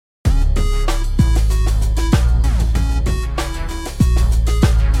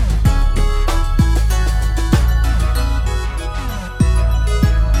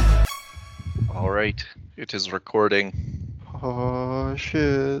It is recording. Oh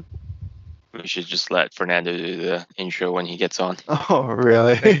shit. We should just let Fernando do the intro when he gets on. Oh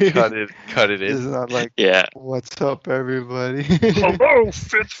really? And cut it It's in. not like Yeah. what's up everybody. Hello,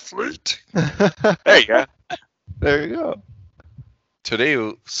 Fifth Fleet. There you go. There you go.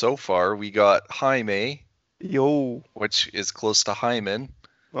 Today, so far, we got Jaime, Yo. which is close to Hyman.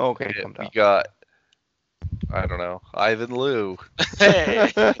 Okay, calm We down. got, I don't know, Ivan Liu.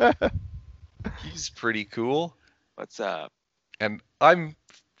 Hey, He's pretty cool. what's up? And I'm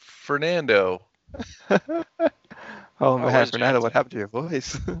Fernando. Oh man, where's Fernando, Jansen? what happened to your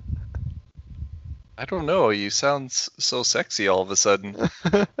voice? I don't know, you sound so sexy all of a sudden.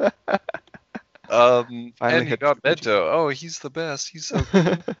 Finally And you hit got puberty. Bento. Oh, he's the best. He's so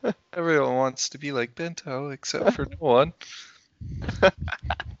cool. Everyone wants to be like Bento, except for no one.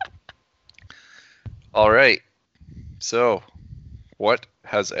 All right. So, what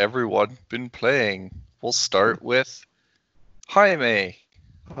has everyone been playing? We'll start with Jaime.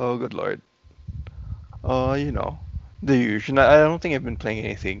 Oh good lord. You know, the usual. I don't think I've been playing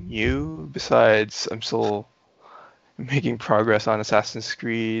anything new besides I'm still making progress on Assassin's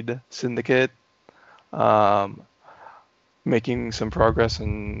Creed Syndicate. Um, making some progress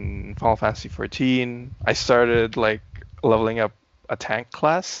in Final Fantasy 14. I started like leveling up a tank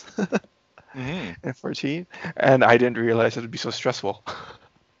class Mm-hmm. in 14, and I didn't realize it would be so stressful.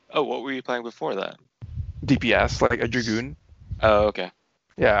 Oh, what were you playing before that? DPS, like a Dragoon. Oh, okay.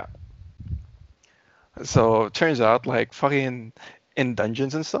 Yeah. So it turns out, like fucking in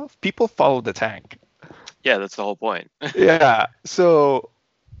dungeons and stuff, people follow the tank. Yeah, that's the whole point. Yeah. So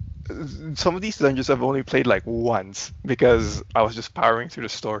some of these dungeons I've only played like once because I was just powering through the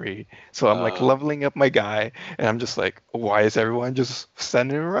story. So I'm like Oh. leveling up my guy, and I'm just like, why is everyone just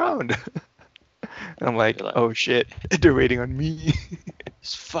standing around? And I'm like, You're like- oh shit, they're waiting on me.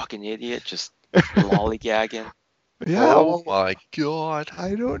 This fucking idiot just lollygagging. Yeah, Oh my god.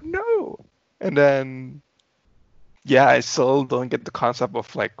 I don't know. And then, yeah, I still don't get the concept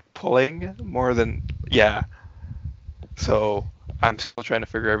of like pulling more than, yeah. So I'm still trying to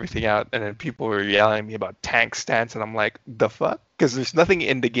figure everything out. And then people were yelling at me about tank stance, and I'm like, the fuck? Because there's nothing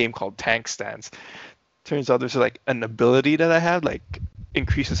in the game called tank stance. Turns out there's like an ability that I have, like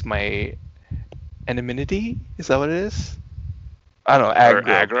increases my anonymity. Is that what it is? I don't know, Or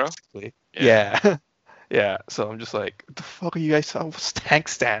aggro, aggro? basically. Yeah. Yeah. Yeah. So I'm just like, the fuck are you guys talking about? Tank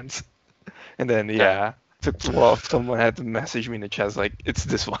stands? And then yeah, took well, someone had to message me in the chat like, it's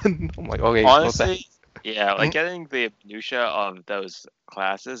this one. I'm like, okay, well, Honestly, yeah, like Mhm. getting the minutia of those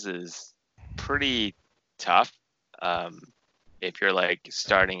classes is pretty tough. If you're like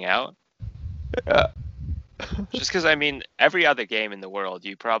starting out. Yeah. Just because, I mean, every other game in the world,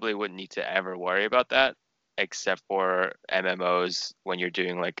 you probably wouldn't need to ever worry about that, except for MMOs when you're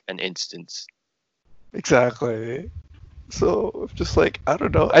doing like an instance. Exactly. So just like, I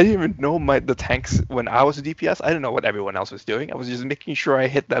don't know. I didn't even know the tanks when I was a DPS. I didn't know what everyone else was doing. I was just making sure I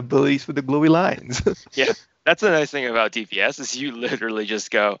hit the abilities with the glowy lines. Yeah, that's the nice thing about DPS is you literally just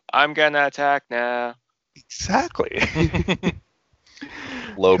go, I'm gonna attack now. Exactly.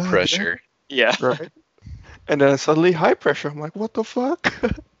 Low God pressure. Yeah. Right. And then suddenly high pressure. I'm like, what the fuck?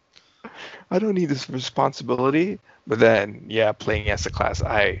 I don't need this responsibility. But then, yeah, playing as a class,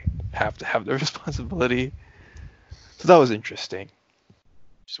 I have to have the responsibility. So that was interesting.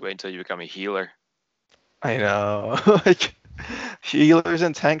 Just wait until you become a healer. I know. Like, healers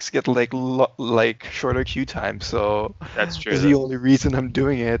and tanks get like shorter queue time, so That's true. is the only reason I'm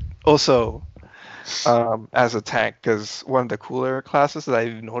doing it. Also, as a tank, because one of the cooler classes that I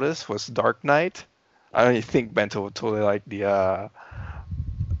noticed was Dark Knight. I don't think Bento would totally like the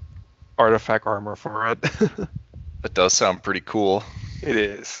artifact armor for it. That does sound pretty cool. It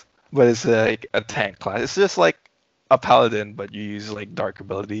is, but it's like a tank class. It's just like a paladin, but you use like dark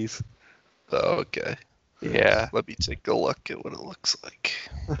abilities. Oh, okay. Yeah. Let me take a look at what it looks like.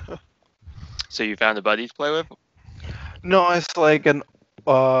 So you found a buddy to play with? No, it's like an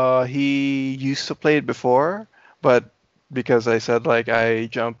he used to play it before, but because I said like I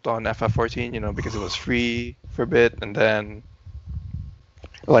jumped on FF14, because it was free for a bit, and then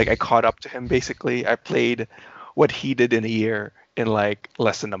like I caught up to him basically. I played what he did in a year in like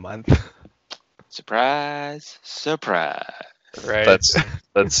less than a month. Surprise, surprise. Right?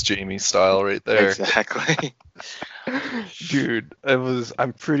 That's Jamie's style right there. Exactly. Dude,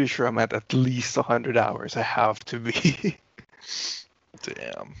 I'm pretty sure I'm at least 100 hours. I have to be.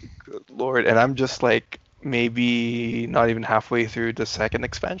 Damn. Good Lord. And I'm just like maybe not even halfway through the second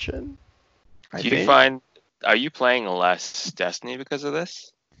expansion. I Do you think. find, are you playing less Destiny because of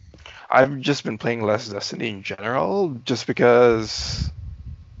this? I've just been playing less Destiny in general, just because,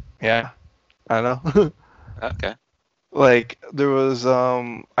 yeah, I don't know. Okay. Like there was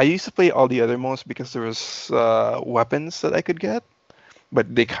I used to play all the other modes because there was weapons that I could get,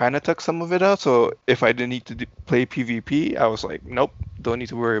 but they kind of took some of it out. So if I didn't need to play PvP, I was like, nope, don't need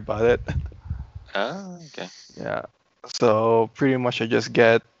to worry about it. Oh, okay. Yeah. So pretty much I just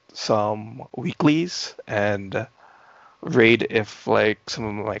get some weeklies and raid if like some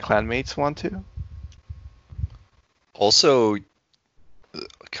of my clanmates want to. Also,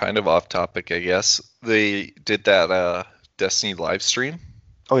 kind of off topic, I guess. They did that Destiny live stream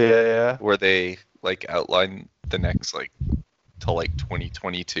Oh yeah, yeah. where they like outline the next like till like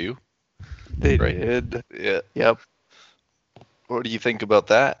 2022. They Right. did. Yeah. Yep. What do you think about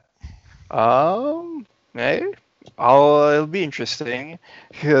that? Hey, it'll be interesting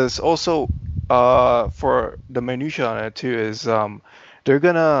because also, for the minutia on it too is they're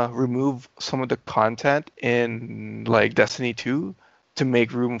gonna remove some of the content in like Destiny 2 to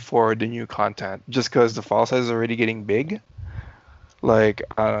make room for the new content, just because the file size is already getting big. Like,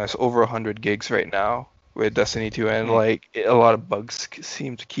 it's over 100 gigs right now with Destiny 2, and Hmm. like a lot of bugs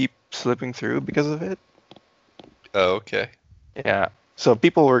seem to keep slipping through because of it. Oh, okay. Yeah. So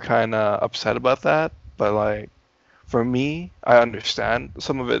people were kind of upset about that, but like for me, I understand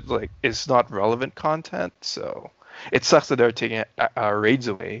some of it like is not relevant content, so it sucks that they're taking raids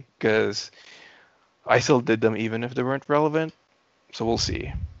away because I still did them even if they weren't relevant. So we'll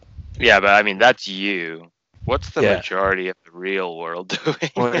see. Yeah, but I mean that's you. What's the Yeah. majority of the real world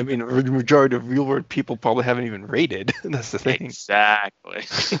doing? Well, I mean, the majority of real world people probably haven't even raided. That's the thing. Exactly.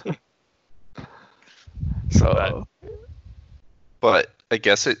 So But I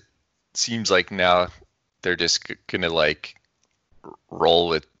guess it seems like now they're just gonna like roll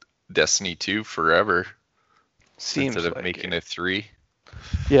with Destiny 2 forever seems instead of like making it. a 3.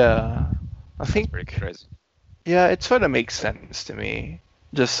 Yeah. I That's think pretty crazy. yeah, it sort of makes sense to me.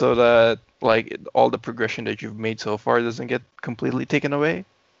 Just so that like all the progression that you've made so far doesn't get completely taken away.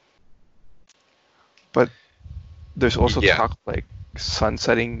 But there's also Yeah. talk like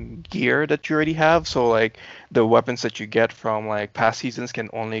sunsetting gear that you already have. So like the weapons that you get from like past seasons can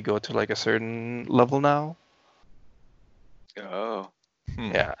only go to like a certain level now. Oh,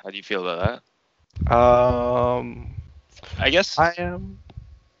 Hmm. Yeah. how do you feel about that? Um, I guess I am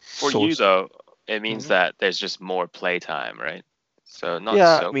for so you though, it means Mhm. that there's just more playtime, right? So not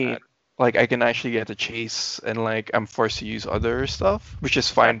Yeah, I so mean, bad. like I can actually get to chase and like I'm forced to use other stuff, which is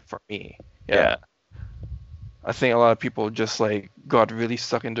Yeah. fine for me. Yeah. I think a lot of people just like got really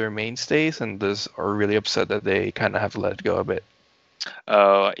stuck in their mainstays and just are really upset that they kind of have to let it go a bit.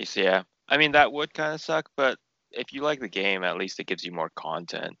 Oh, you see, yeah. I mean that would kind of suck, but if you like the game, at least it gives you more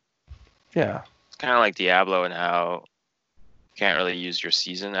content. Yeah. It's kind of like Diablo and how you can't really use your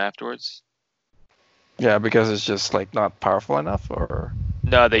season afterwards. Yeah, because it's just like not powerful enough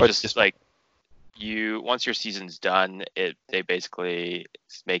No, they or it's just just like you once your season's done, they basically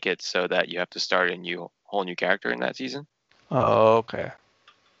make it so that you have to start a whole new character in that season. oh, okay.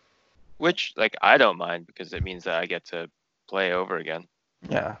 Which like I don't mind because it means that I get to play over again.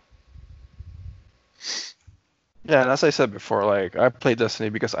 Yeah. Yeah, and as I said before, like I play Destiny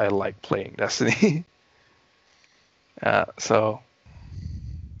because I like playing Destiny. Yeah, so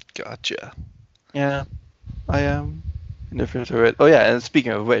Gotcha. yeah, I am indifferent to it. Oh yeah, and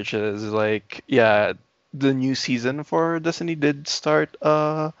speaking of which, is like yeah, the new season for Destiny did start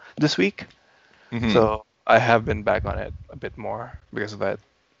this week. Mhm. So I have been back on it a bit more because of that,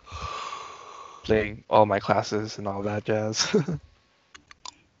 playing all my classes and all that jazz.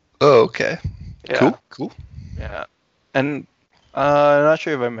 Oh, okay. Yeah, Cool. yeah. And I'm not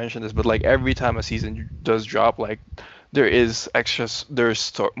sure if I mentioned this, but like every time a season does drop, like there is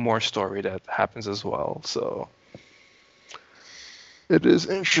more story that happens as well. So it is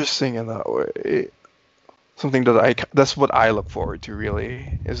interesting in that way. Something that that's what I look forward to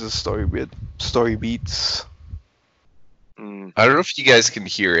really is the story beats. Mm. I don't know if you guys can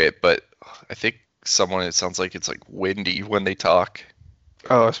hear it, but I think it sounds like it's like windy when they talk.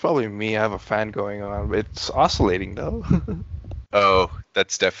 Oh, it's probably me. I have a fan going on. It's oscillating though. Oh,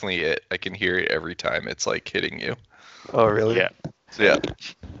 that's definitely it. I can hear it every time it's like hitting you. Oh, really? Yeah. So yeah,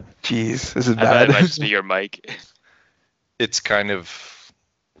 Jeez, is it I thought it bad? might just be your mic. it's kind of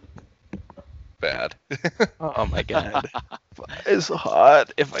bad. Oh my god. It's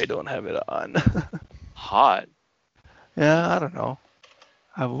hot if I don't have it on. Hot. Yeah, I don't know.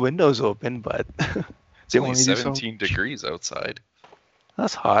 I have windows open, but It's they only only do so 17 degrees outside.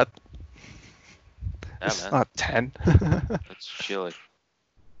 That's hot. Yeah, It's man. not 10. That's chilly.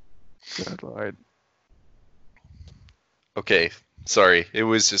 Good lord. Okay, sorry. It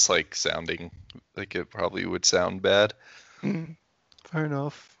was just like sounding like it probably would sound bad. Fair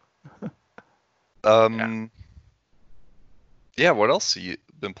enough. Yeah. What else? You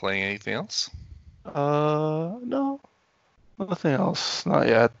been playing anything else? No, nothing else. Not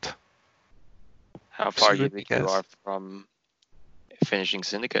yet. How far do you Pacific think you Gas. are from finishing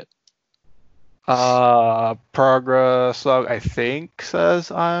Syndicate? Progress log I think says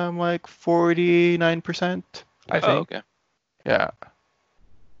I'm like 49%. I Oh, think. okay. Yeah.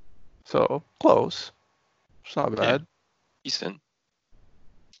 So close. It's not Yeah. bad. Decent.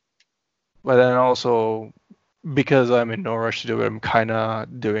 But then also because I'm in no rush to do it, I'm kind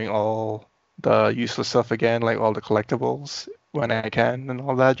of doing all the useless stuff again, like all the collectibles when I can and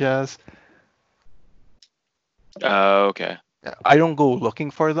all that jazz. Oh, okay. Yeah, I don't go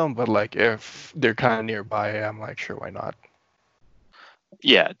looking for them, but like if they're kind of nearby, I'm like, sure, why not?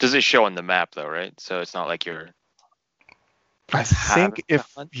 Yeah. Does it show on the map though, right? So it's not like you're I having think to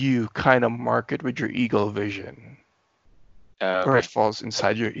if hunt. you kind of mark it with your eagle vision, or it Okay. falls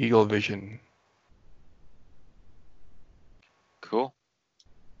inside your eagle vision. Cool.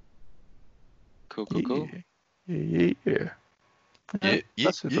 Cool. Yeah, yeah, yeah. Yeah.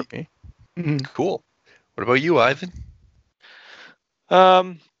 That's it for me. Mhm. Cool. What about you, Ivan?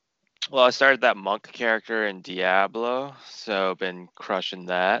 Well, I started that monk character in Diablo, so been crushing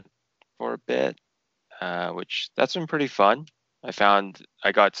that for a bit, which that's been pretty fun.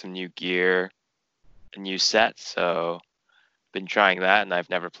 I got some new gear, a new set, so been trying that, and I've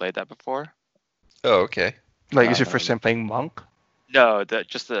never played that before. Oh, okay. Like, is your first Um, time playing monk? no,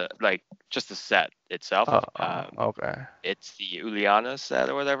 just the set itself. Okay. It's the Uliana set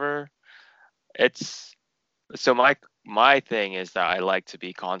or whatever. It's so my thing is that I like to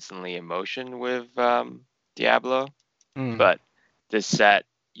be constantly in motion with Diablo, Mm. but this set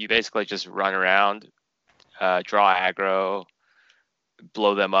you basically just run around, draw aggro,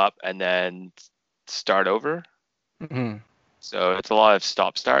 blow them up, and then start over. Mm-hmm. So it's a lot of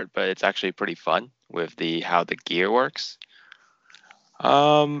stop start, but it's actually pretty fun with the how the gear works.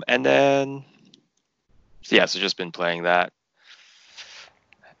 And then so just been playing that.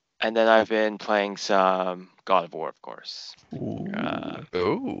 And then I've been playing some God of War, of course. Ooh.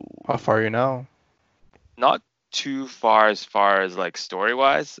 Oh. How far are you now? Not too far as like story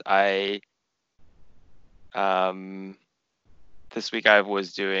wise. This week I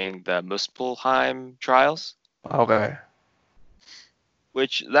was doing the Muspelheim trials, Okay.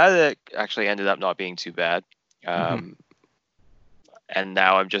 which that actually ended up not being too bad. Mhm. And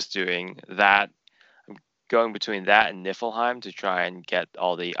now I'm just doing that. I'm going between that and Niflheim to try and get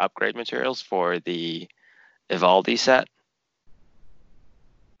all the upgrade materials for the Ivaldi set.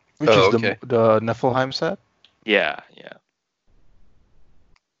 Which is Oh, the okay. the Niflheim set? Yeah.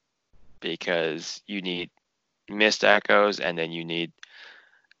 Because you need mist echoes and then you need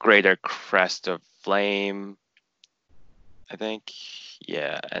greater crest of flame, I think.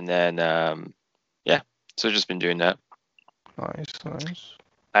 Yeah. And then so just been doing that. Nice.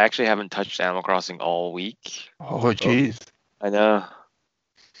 I actually haven't touched Animal Crossing all week. Oh, jeez. I know.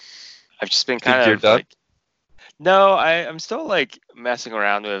 I've just been Think kind you're of done? like no, I'm still like messing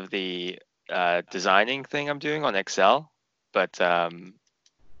around with the designing thing I'm doing on Excel, but I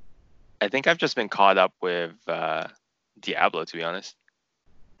think I've just been caught up with Diablo, to be honest.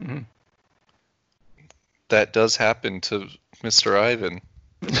 Mhm. That does happen to Mr. Ivan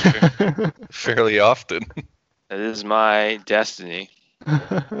That's true. fairly often. That is my destiny.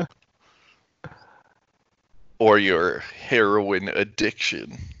 Or your heroin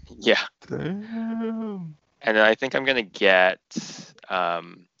addiction. Yeah, Damn. and I think I'm gonna get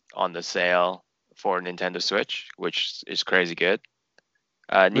on the sale for Nintendo Switch, which is crazy good.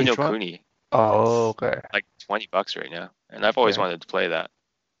 Ni no Which one? Kuni. Oh, It's okay. like $20 right now, and I've always Okay. wanted to play that.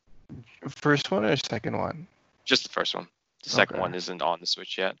 First one or second one? Just the first one. The second Okay. one isn't on the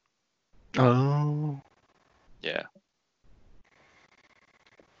Switch yet. Oh. Yeah.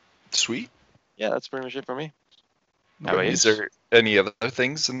 Sweet. Yeah, that's pretty much it for me. How But about you? is there any other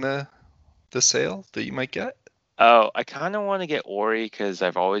things in the sale that you might get? Oh, I kind of want to get Ori because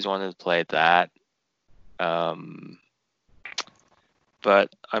I've always wanted to play that.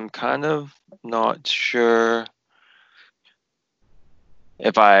 But I'm kind of not sure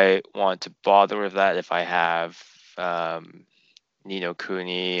if I want to bother with that if I have Ni no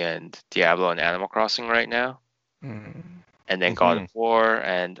Kuni and Diablo and Animal Crossing right now. Mm. And then God Mhm. of War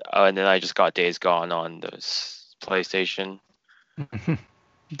and then I just got Days Gone on the PlayStation. So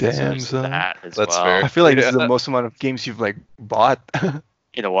Damn, there's son. that as That's well. fair. I feel like this is the Yeah. most amount of games you've like bought.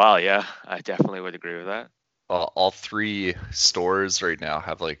 In a while, yeah, I definitely would agree with that. All three stores right now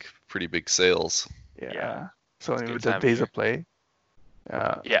have like pretty big sales. Yeah. So It's a good with the time of days year. of play.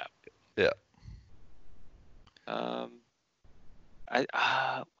 Yeah. Yeah. Yeah. Um,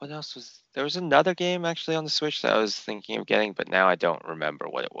 What else was there? Was another game actually on the Switch that I was thinking of getting, but now I don't remember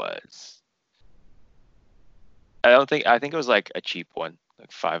what it was. I think it was like a cheap one, like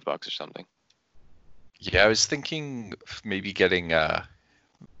 $5 or something. Yeah, I was thinking of maybe getting the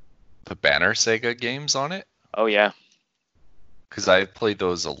Banner Saga games on it, Oh yeah. because I played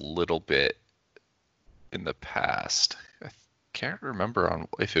those a little bit in the past. I can't remember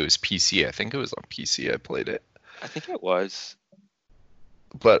if it was PC. I think it was on PC I played it, I think it was.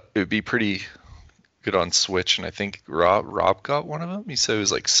 but it would be pretty good on Switch. And I think Rob got one of them. He said it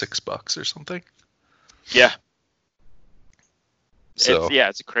was like $6 or something. Yeah. So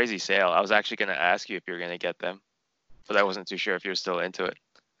It's a crazy sale. I was actually gonna ask you if you were gonna get them, but I wasn't too sure if you were still into it.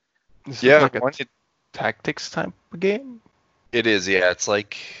 This yeah, is like a tactics type of game. it is. Yeah, it's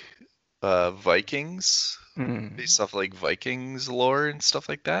like Vikings, Mm. based off like Vikings lore and stuff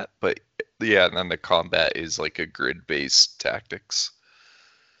like that. But yeah, and then the combat is like a grid-based tactics,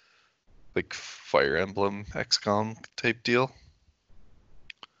 like Fire Emblem, XCOM type deal,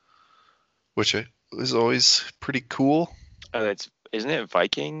 which is always pretty cool. Isn't it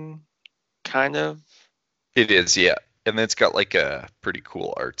Viking, kind of? It is, yeah, and then it's got like a pretty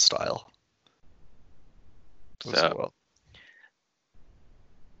cool art style as So well.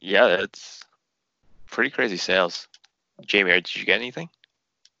 yeah, it's pretty crazy sales. Jamie, did you get anything?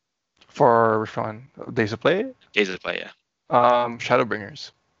 For which one? Days of Play? Days of Play, yeah.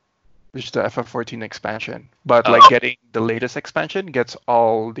 Shadowbringers, which is the FF14 expansion. But Oh. like getting the latest expansion gets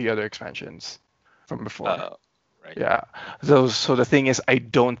all the other expansions from before. Right. Yeah. So the thing is, I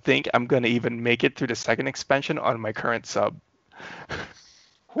don't think I'm gonna even make it through the second expansion on my current sub.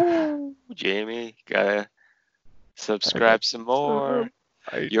 Woo, Jamie, gotta subscribe some more.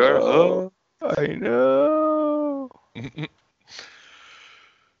 You're hooked. I know.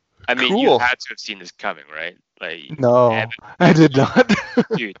 I mean, you Cool. had to have seen this coming, right? Like, No, I did not.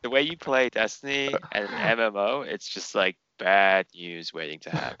 dude, the way you play Destiny and an MMO, it's just like bad news waiting to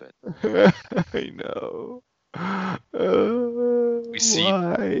happen. I know. We see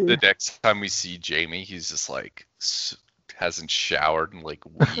why? The next time we see Jamie, he's just like hasn't showered in like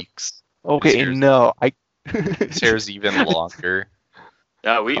weeks. Okay, hair's- no, His hair's even longer.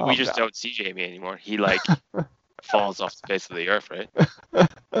 No, we Calm just down. don't see Jamie anymore. He like falls off the face of the earth, right?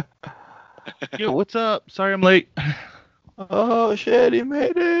 Yo, what's up? Sorry I'm late. Oh shit, he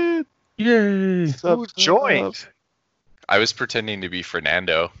made it. Yay. Sup, I was pretending to be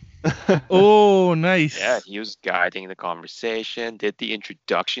Fernando. sup. Oh, nice. Yeah, he was guiding the conversation, did the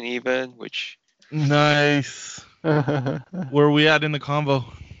introduction even, which Nice. Oh, Where are we at in the convo?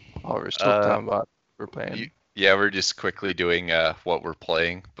 we're still talking about we're playing. Yeah, we're just quickly doing what we're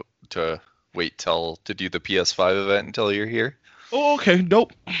playing to wait to do the PS5 event until you're here. Oh, okay.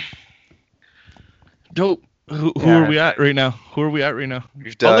 Dope. Dope. Who Yeah. are we at right now? Who are we at right now? We've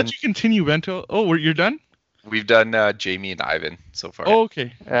I'll done let you continue, Bento. Oh, you're done? Jamie and Ivan so far. Oh,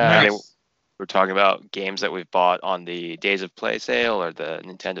 okay. Yeah. Nice. we're talking about games that we've bought on the Days of Play sale or the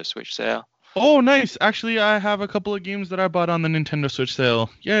Nintendo Switch sale. Oh, nice. Actually, I have a couple of games that I bought on the Nintendo Switch sale.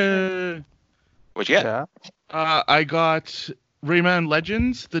 Yay. What'd you get? Yeah. I got Rayman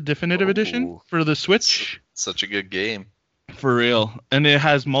Legends, the definitive edition Ooh. for the Switch. Such a good game. For real. And it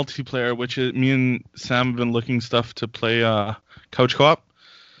has multiplayer, which is, me and Sam have been looking stuff to play couch co-op.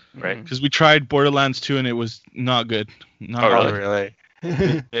 Right. Because we tried Borderlands 2 and it was not good. Not Oh, good.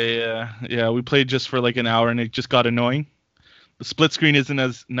 really? Yeah. We played just for like an hour and it just got annoying. The split screen isn't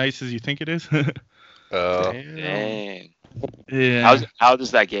as nice as you think it is. Damn. Dang. Yeah. How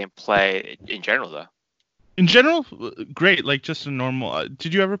does that game play in general though? In general, great. Like just a normal.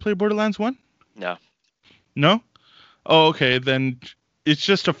 Did you ever play Borderlands 1? No. No? Oh, okay. Then it's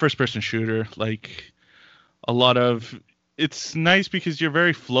just a first-person shooter. Like a lot of. It's nice because you're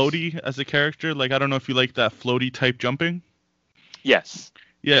very floaty as a character. Like I don't know if you like that floaty type jumping. Yes.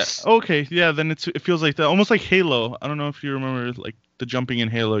 Yeah. Okay. Yeah. Then it feels like that, almost like Halo. I don't know if you remember like the jumping in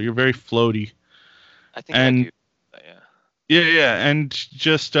Halo. You're very floaty. I think And- I do. Yeah. Yeah. And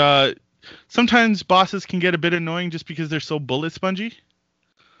just sometimes bosses can get a bit annoying just because they're so bullet spongy.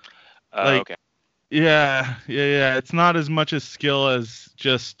 Like- Okay. Yeah. It's not as much as skill as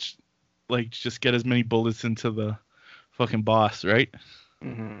just get as many bullets into the fucking boss, right?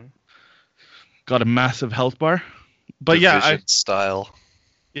 Mhm. Got a massive health bar. But Division style.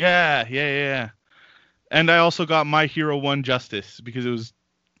 yeah. And I also got My Hero 1 Justice because it was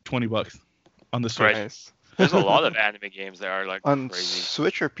 $20 on the Switch. Right. Nice. There's a lot of anime games that are like On crazy.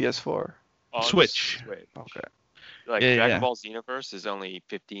 Switch or PS4? On Switch. Okay. Like Yeah, Dragon yeah. Ball Xenoverse is only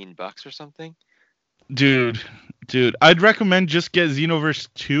 $15 or something. Dude, I'd recommend just get Xenoverse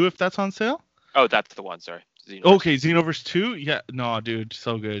 2 if that's on sale. Oh, that's the one. Sorry. Xenoverse. Okay, Xenoverse 2? Yeah, no, dude,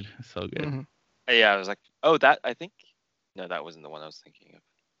 so good. So good. Mhm. Yeah, I was like, oh, that, I think. No, that wasn't the one I was thinking of.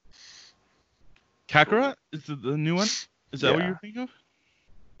 Kakarot is the new one? Is that what Yeah. you're thinking of?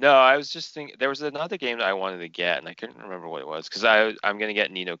 No, I was just thinking there was another game that I wanted to get, and I couldn't remember what it was because I'm gonna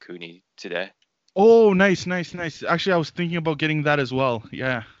get Ni no Kuni today. Oh, nice, nice, nice. Actually, I was thinking about getting that as well.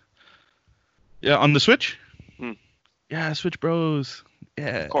 Yeah. Yeah, on the Switch? Hmm. Yeah, Switch Bros.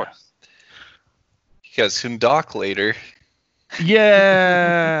 Yeah. Of course. You guys can dock later.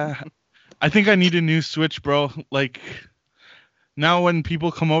 Yeah. I think I need a new Switch, bro. Like, now when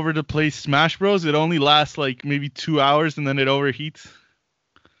people come over to play Smash Bros, it only lasts like maybe 2 hours and then it overheats.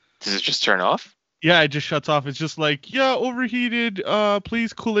 Does it just turn off? Yeah, it just shuts off. It's just like, yeah, overheated.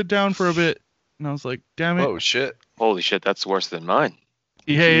 Please cool it down for a bit. And I was like, damn it. Oh shit! Holy shit, that's worse than mine.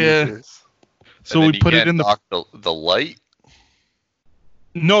 Yeah. Jesus. So And then we you put it can't in the. dock the light.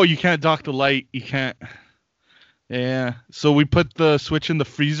 No, you can't dock the light. You can't. Yeah. So we put the Switch in the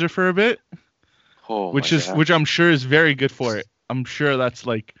freezer for a bit, Oh, which my is God. which I'm sure is very good for it. I'm sure that's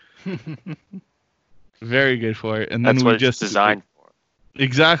like very good for it. And That's then what we it's just designed for.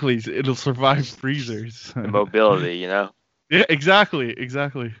 exactly it'll survive freezers. The mobility, you know. Yeah, exactly.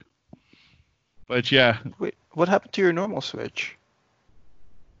 But yeah, Wait, what happened to your normal Switch?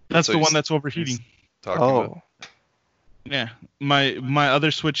 that's So the he's- one that's overheating. Talking about. Oh. Yeah. My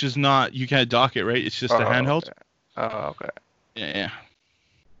other Switch is not. You can't dock it, right? It's just a handheld. Okay. Oh, okay. Yeah.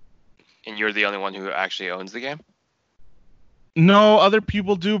 And you're the only one who actually owns the game. No, other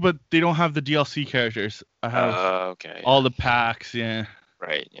people do, but they don't have the DLC characters. I have Okay. all the packs. Yeah.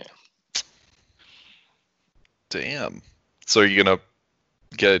 Right. Yeah. Damn. So are you gonna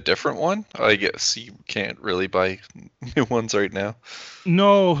get a different one? I guess you can't really buy new ones right now.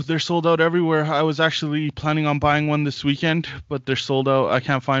 No, they're sold out everywhere. I was actually planning on buying one this weekend, but they're sold out. I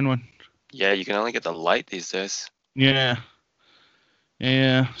can't find one. Yeah, you can only get the light these days. Yeah.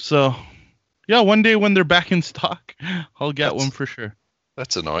 Yeah. So, yeah, one day when they're back in stock, I'll get one for sure.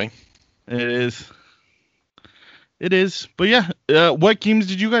 That's annoying. It is. It is. But yeah, what games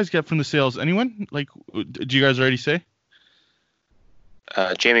did you guys get from the sales? Anyone? Like, did you guys already say?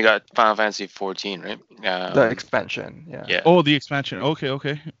 Jamie got Final Fantasy 14, right? The expansion, yeah. Yeah. Oh, the expansion.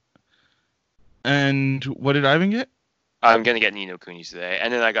 Okay. And what did Ivan get? I'm gonna get Ni no Kuni today,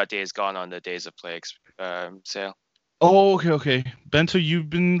 and then I got Days Gone on the Days of Play sale. Oh, okay. Bento, you've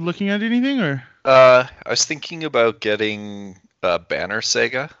been looking at anything or? I was thinking about getting Banner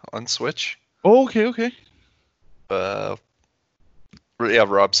Saga on Switch. Oh, okay. Yeah,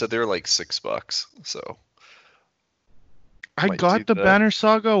 Rob said they were like $6, so I Might got do the that. Banner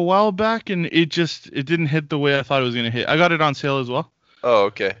Saga a while back, and it didn't hit the way I thought it was gonna hit. I got it on sale as well. oh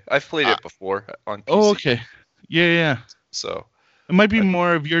okay. I've played it before on PC. Oh, okay. Yeah. So It might be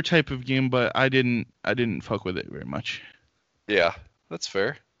more of your type of game, but I didn't fuck with it very much. yeah, that's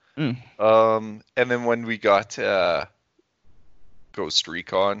fair. Mm. And then when we got Ghost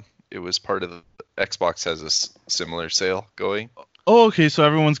Recon, it was part of the Xbox has a similar sale going. Oh, okay. So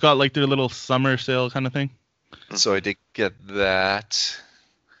everyone's got like their little summer sale kind of thing. So I did get that.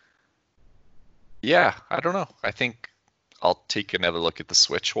 Yeah, I don't know. I think I'll take another look at the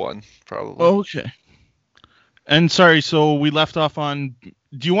Switch one, probably. Okay. And sorry, so we left off on.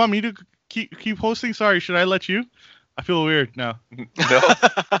 Do you want me to keep hosting? Sorry, should I let you? I feel weird now. No,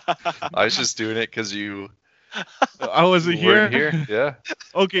 I was just doing it because you I wasn't here. weren't here. Yeah.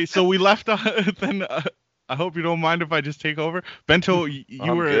 Okay, so we left off. Then I hope you don't mind if I just take over. Bento, you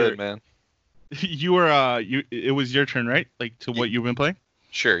I'm were good, man. you were it was your turn, right? Like to what you've been playing.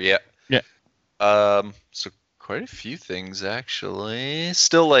 Sure, yeah. Yeah. So quite a few things actually.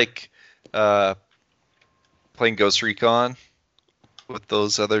 Still like playing Ghost Recon with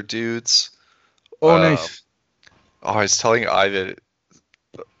those other dudes. Oh, Um, nice. Oh, I was telling Ivan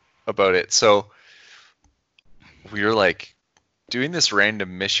about it. So we were like doing this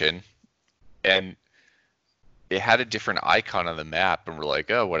random mission, and it had a different icon on the map, and we're like,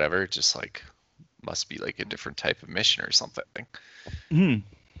 oh, whatever, just like must be like a different type of mission or something. Hmm.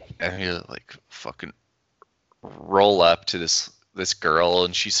 And we like fucking roll up to this girl,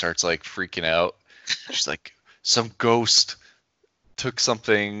 and she starts like freaking out. She's like, some ghost took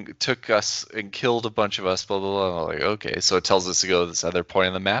us and killed a bunch of us, blah blah blah. And I'm like, okay, so it tells us to go to this other point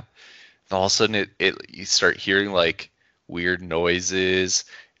on the map. And all of a sudden you start hearing like weird noises,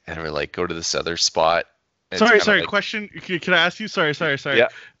 and we're like, go to this other spot. And it's kinda Sorry. like- Question. Can I ask you? Sorry. Yeah.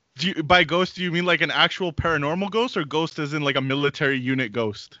 By ghost, do you mean like an actual paranormal ghost, or ghost as in like a military unit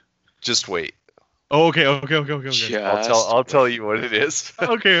ghost? Just wait. Oh, okay. I'll tell you what it is.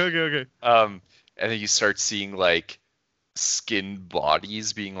 Okay. And then you start seeing like skinned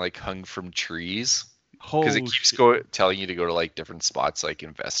bodies being like hung from trees. because it Oh, keeps shit. telling you to go to like different spots, like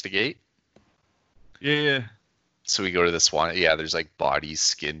investigate. Yeah. So we go to this one. Yeah, there's like bodies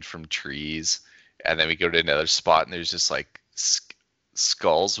skinned from trees, and then we go to another spot, and there's just like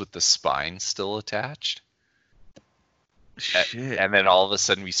skulls with the spine still attached. Shit. And then all of a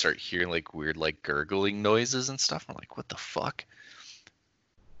sudden we start hearing like weird like gurgling noises and stuff. I'm like, what the fuck?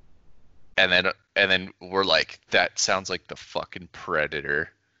 And then we're like, that sounds like the fucking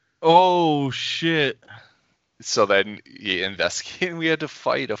Predator. Oh shit. So then you investigate, and we had to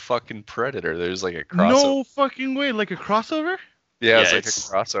fight a fucking Predator. There's like a crossover. No fucking way! Like a crossover? Yeah, Yeah, it's like it's-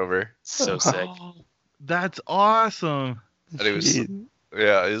 a crossover. So sick. Oh, that's awesome. And it was, Jeez.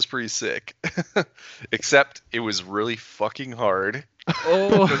 yeah, it was pretty sick. Except it was really fucking hard.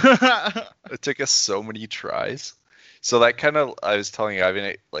 Oh. It took us so many tries. So that kind of, I was telling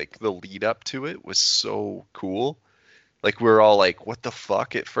Ivan, like the lead up to it was so cool. Like we were all like, what the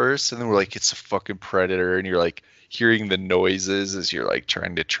fuck at first? And then we're like, it's a fucking Predator. And you're like hearing the noises as you're like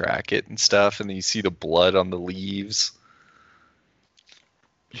trying to track it and stuff. And then you see the blood on the leaves.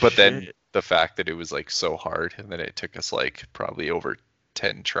 But then Shit. the fact that it was like so hard, and then it took us like probably over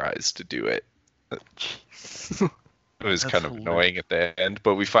 10 tries to do it. Jeez. It was That's kind of hilarious. annoying at the end,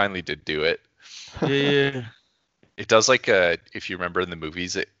 but we finally did do it. Yeah. It does like a, if you remember in the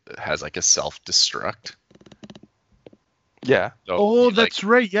movies, it has like a self-destruct. Yeah. So Oh, you, that's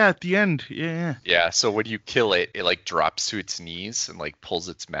right. Yeah, at the end. Yeah. yeah. So when you kill it, it like drops to its knees and like pulls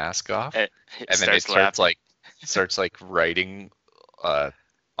its mask off, and then it starts like writing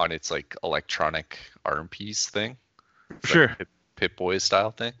on its like electronic arm piece thing. It's Sure. like Pip-Boy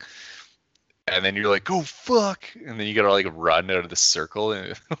style thing. And then you're like, oh fuck, and then you gotta like run out of the circle, and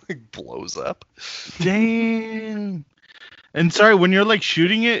it like blows up. Damn. And sorry, when you're like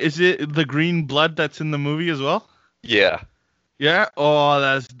shooting it, is it the green blood that's in the movie as well? Yeah. Yeah. Oh,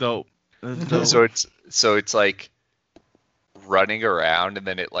 that's dope. That's dope. So it's like running around, and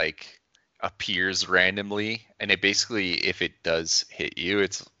then it like appears randomly, and it basically, if it does hit you,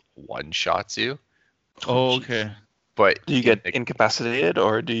 it's one shots you. Oh, okay. But Do you get incapacitated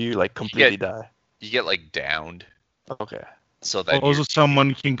or do you like completely die? you get like downed, Okay. so that Oh, so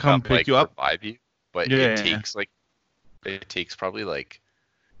someone can come pick like you up. revive you, but Yeah. it takes probably like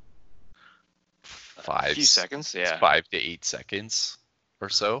a few seconds. Yeah. 5 to 8 seconds or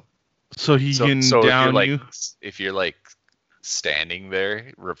so. So he So, can so if you're down like you. if you're like standing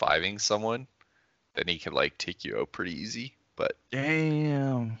there reviving someone, then he can like take you out pretty easy. But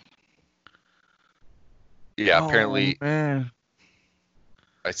Damn. yeah, Oh, apparently man.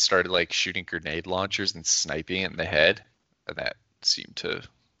 I started like shooting grenade launchers and sniping it in the head, and that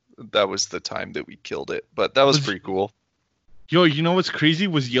was the time that we killed it. But that was Was- pretty cool. Yo, you know what's crazy?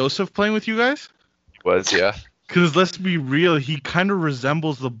 Was Yosef playing with you guys? It was, yeah. Because let's be real, he kind of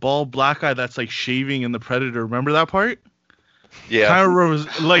resembles the bald black guy that's like shaving in the Predator. Remember that part? Yeah. Kind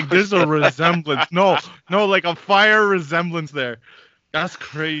of like there's a resemblance. No, like a fire resemblance there. That's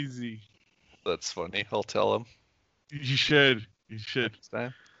crazy. That's funny. I'll tell him You should. next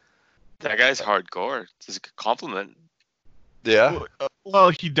time. That guy's hardcore. It's a compliment. Yeah. Well,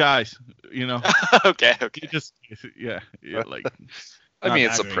 he dies. You know. Okay. He just yeah like. I not mean,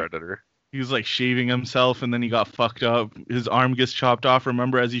 it's a that great. Predator. He was like shaving himself, and then he got fucked up. His arm gets chopped off.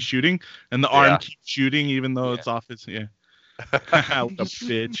 Remember, as he's shooting, and the Yeah. arm keeps shooting even though Yeah. it's off his yeah. What a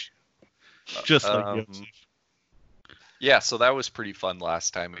bitch. Just like Um, Yosef. Yeah, so that was pretty fun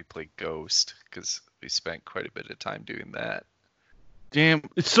last time we played Ghost, because we spent quite a bit of time doing that. Damn.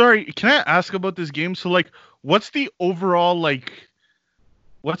 Sorry, can I ask about this game? So like, what's the overall like?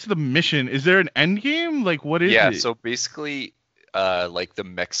 What's the mission? Is there an end game? Like, what is Yeah, it? so basically, like the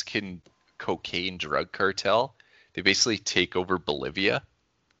Mexican cocaine drug cartel, they basically take over Bolivia.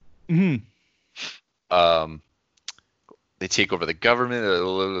 Mhm. They take over the government. They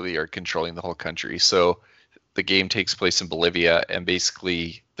literally are controlling the whole country. So the game takes place in Bolivia, and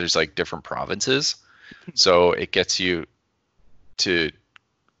basically there's like different provinces. So it gets you to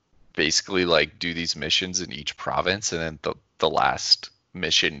basically like do these missions in each province, and then the last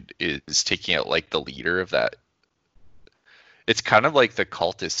mission is taking out like the leader of that. It's kind of like the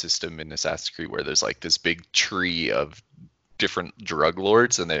cultist system in Assassin's Creed, where there's like this big tree of different drug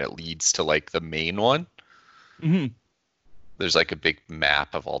lords, and then it leads to like the main one. Mhm. There's like a big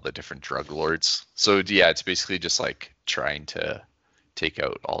map of all the different drug lords. So yeah, it's basically just like trying to take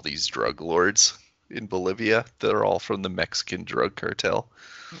out all these drug lords in Bolivia that are all from the Mexican drug cartel.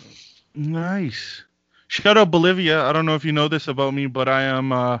 Nice. Shout out Bolivia. I don't know if you know this about me, but I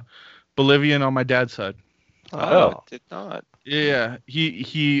am Bolivian on my dad's side. Oh, did not. Yeah,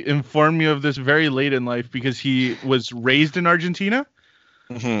 he informed me of this very late in life because he was raised in Argentina,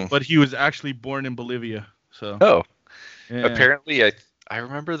 Mhm. but he was actually born in Bolivia. So Oh, yeah. apparently I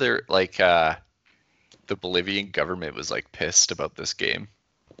remember there like the Bolivian government was like pissed about this game.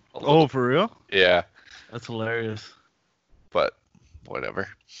 A Oh, little. for real? Yeah, That's hilarious. but whatever.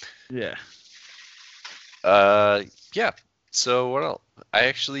 Yeah. Yeah. So what else? I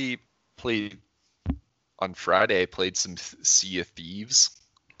actually played on Friday. I played some Sea of Thieves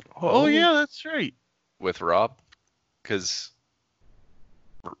Oh yeah, that's right. with Rob because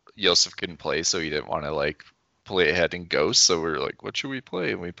Yosef couldn't play, so he didn't want to like play ahead in Ghost. So we were like, "What should we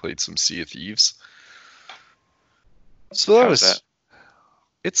play?" And we played some Sea of Thieves. So that How's was. that?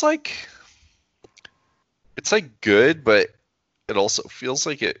 It's like good, but it also feels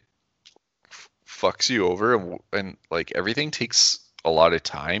like it fucks you over, and like everything takes a lot of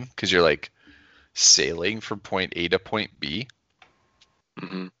time because you're like sailing from point A to point B,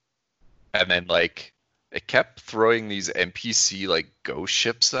 Hmm. and then like it kept throwing these NPC like ghost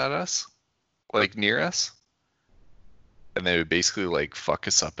ships at us, like near us, and they would basically like fuck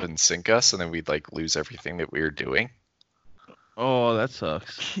us up and sink us, and then we'd like lose everything that we were doing. Oh, that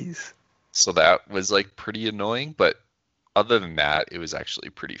sucks. Jeez. So that was like pretty annoying, but other than that, it was actually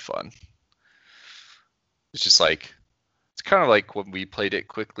pretty fun. It's just like it's kind of like when we played it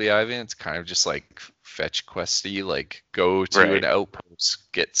quickly, Ivan. It's kind of just like fetch questy, like go to Right. an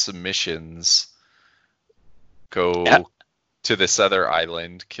outpost, get some missions, go Yeah. to this other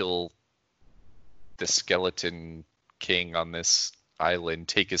island, kill the skeleton king on this island,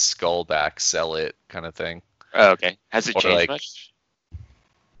 take his skull back, sell it, kind of thing. Oh, okay. Has it Or changed like much?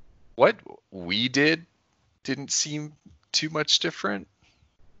 what we did didn't seem too much different.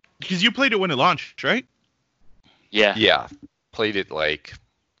 Because you played it when it launched, right? Yeah. Yeah, played it like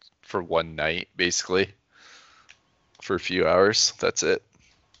for one night, basically, for a few hours. That's it.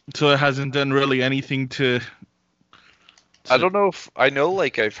 So it hasn't done really anything to. I don't know if I know,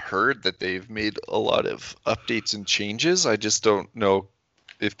 like I've heard that they've made a lot of updates and changes. I just don't know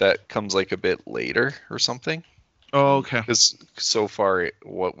if that comes like a bit later or something. Oh, okay. Because so far,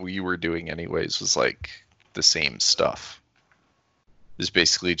 what we were doing anyways was like the same stuff. It's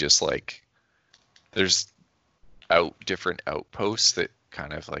basically just like there's different outposts that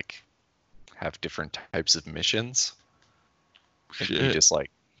kind of like have different types of missions. And you Shit. just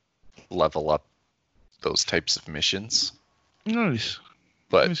like level up those types of missions. Nice.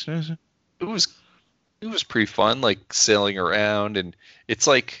 But Nice. it was pretty fun, like sailing around, and it's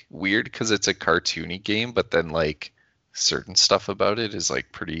like weird because it's a cartoony game, but then like certain stuff about it is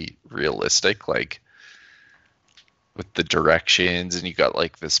like pretty realistic, like with the directions, and you got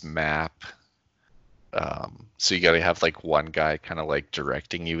like this map. So you got to have like one guy kind of like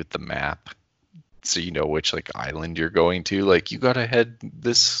directing you with the map, so you know which like island you're going to. Like you got to head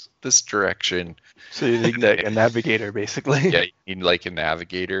this direction. So you need like a navigator, basically. Yeah, you need like a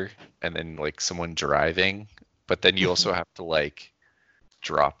navigator and then like someone driving, but then you also have to like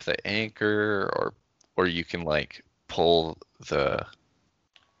drop the anchor, or you can like pull the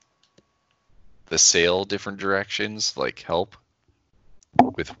sail different directions, like help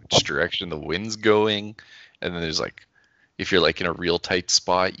with which direction the wind's going. And then there's like, if you're like in a real tight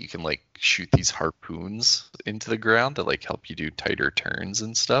spot, you can like shoot these harpoons into the ground that like help you do tighter turns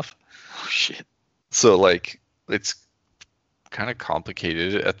and stuff. Oh shit. So like it's kind of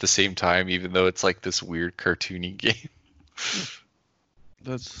complicated at the same time, even though it's like this weird cartoony game.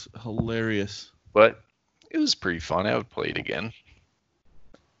 That's hilarious. But it was pretty fun. I would play it again.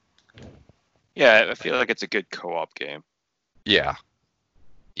 Yeah, I feel like it's a good co-op game. Yeah.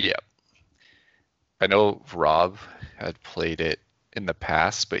 Yeah. I know Rob had played it in the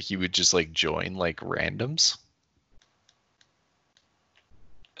past, but he would just like join like randoms.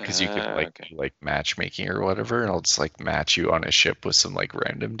 Because you could like Okay. do, like matchmaking or whatever, and I'll just like match you on a ship with some like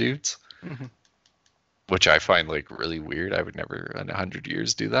random dudes, Mhm. which I find like really weird. I would never in 100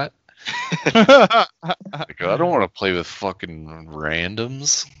 years do that. Like, I don't want to play with fucking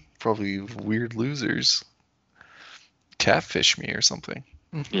randoms. Probably weird losers. Catfish me or something.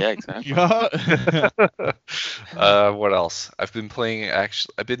 Yeah, exactly. Yeah. What else? I've been playing.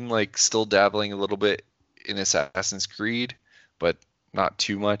 Actually, I've been like still dabbling a little bit in Assassin's Creed, but not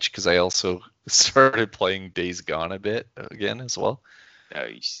too much because I also started playing Days Gone a bit again as well.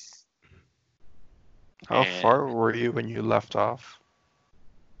 Nice. How And- far were you when you left off?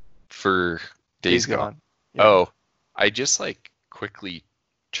 For Days Gone. Yeah. Oh, I just like quickly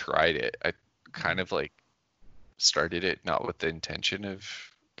tried it. I kind of like started it not with the intention of,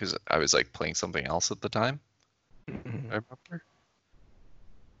 because I was like playing something else at the time. Mhm. I remember.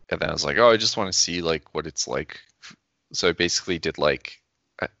 And then I was like, oh, I just want to see like what it's like. So I basically did like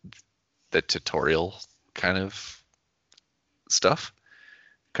the tutorial kind of stuff.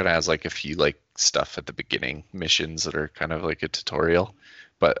 Kind of has like a few like stuff at the beginning missions that are kind of like a tutorial,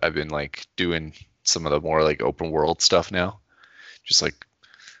 but I've been like doing some of the more like open world stuff now, just like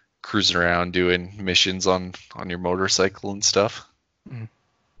cruising around doing missions on your motorcycle and stuff. Mm.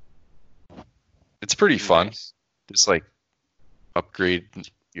 It's pretty fun. Nice. Just like upgrade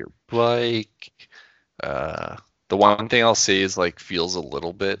your bike. The one thing I'll say is like feels a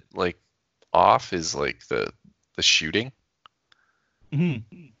little bit like off is like the shooting.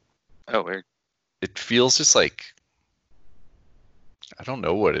 Mhm. Oh, weird. It feels just like, I don't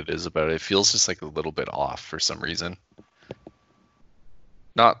know what it is about it. It feels just like a little bit off for some reason.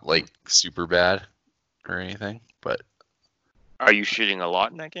 Not like super bad or anything, but Are you shooting a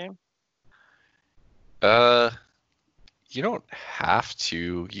lot in that game? you don't have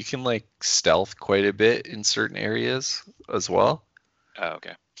to. You can like stealth quite a bit in certain areas as well. Oh,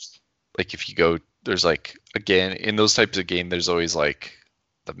 okay. Like if you go, there's like, again, in those types of game, there's always like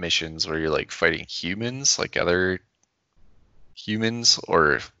the missions where you're like fighting humans, like other humans,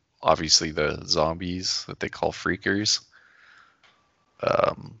 or obviously the zombies that they call freakers.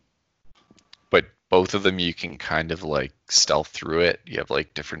 But both of them you can kind of like stealth through it. You have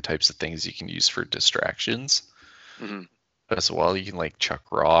like different types of things you can use for distractions hmm as well. You can like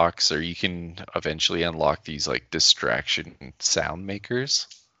chuck rocks, or you can eventually unlock these like distraction sound makers.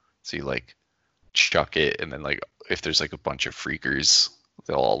 So you like chuck it, and then like if there's like a bunch of freakers,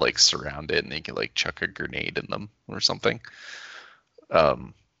 they'll all like surround it, and they can like chuck a grenade in them or something.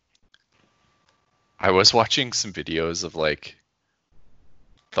 I was watching some videos of like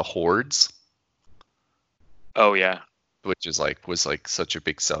the hordes, Oh, yeah. which is like was like such a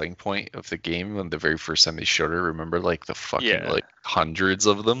big selling point of the game when the very first time they showed it. Remember like the fucking Yeah. like hundreds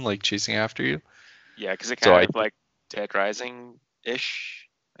of them like chasing after you. Yeah, because it So kind I- of like Dead Rising-ish,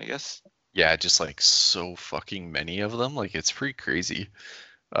 I guess. Yeah, just like so fucking many of them. Like it's pretty crazy.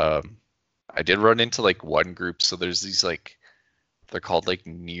 I did run into like one group. So there's these like, they're called like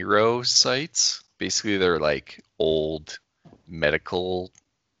Nero sites. Basically, they're like old medical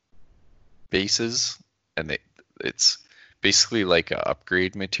bases, and it's basically like a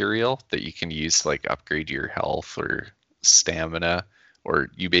upgrade material that you can use to like upgrade your health or stamina, or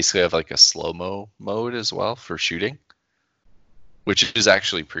you basically have like a slow-mo mode as well for shooting, which is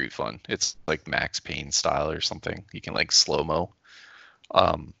actually pretty fun. It's like Max Payne style or something. You can like slow-mo.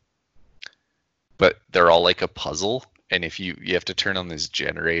 But they're all like a puzzle, and if you have to turn on this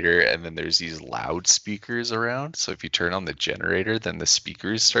generator, and then there's these loudspeakers around. So if you turn on the generator, then the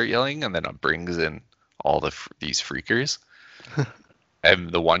speakers start yelling, and then it brings in all these freakers.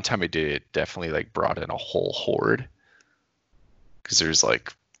 And the one time I did it, definitely like brought in a whole horde, because there's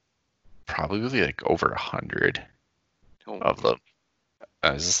like probably like over 100 Oh, of them.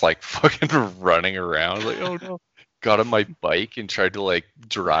 I was just like fucking running around, like, oh no. Got on my bike and tried to like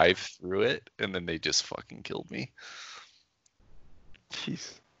drive through it, and then they just fucking killed me.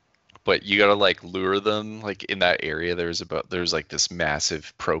 Jeez. But you gotta like lure them. Like in that area, there's like this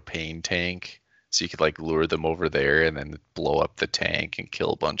massive propane tank, so you could like lure them over there and then blow up the tank and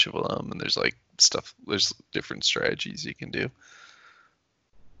kill a bunch of them. And there's like stuff. There's different strategies you can do.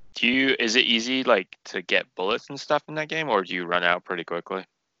 is it easy like to get bullets and stuff in that game, or do you run out pretty quickly?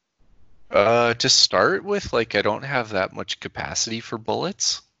 To start with, like I don't have that much capacity for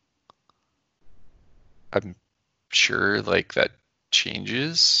bullets. I'm sure like that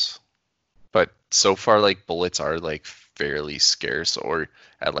changes, but so far like bullets are like fairly scarce, or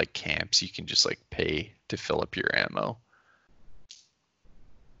at like camps you can just like pay to fill up your ammo.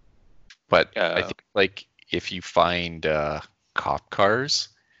 But I think like if you find cop cars,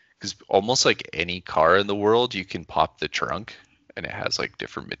 because almost like any car in the world you can pop the trunk and it has like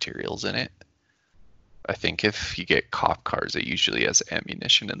different materials in it. I think if you get cop cars, it usually has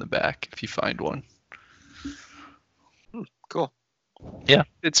ammunition in the back if you find one. Cool. Yeah,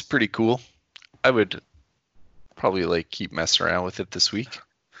 it's pretty cool. I would probably like keep messing around with it this week.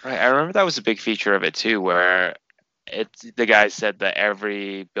 Right. I remember that was a big feature of it too, where the guy said that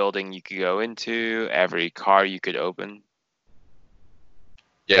every building you could go into, every car you could open.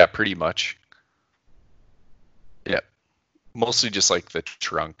 Yeah, pretty much. Yeah. Mostly just like the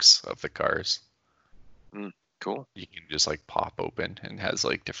trunks of the cars. Cool. You can just like pop open, and has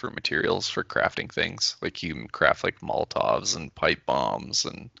like different materials for crafting things. Like you can craft like Molotovs and pipe bombs,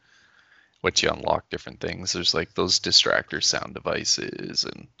 and once you unlock different things, there's like those distractor sound devices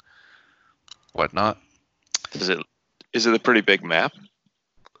and whatnot. Is it a pretty big map?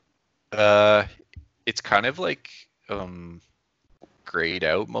 It's kind of like grayed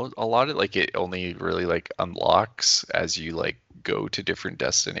out a lot of like, it only really like unlocks as you like go to different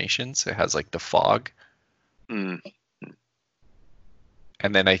destinations. It has like the fog, Mm.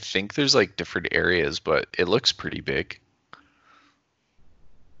 And then I think there's like different areas, but it looks pretty big.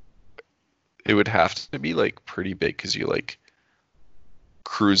 It would have to be like pretty big because you're like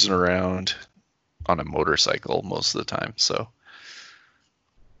cruising around on a motorcycle most of the time. So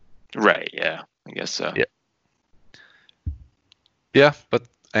Right. Yeah. I guess so. Yeah. yeah, but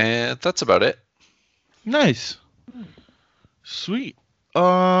that's about it. Nice. Sweet.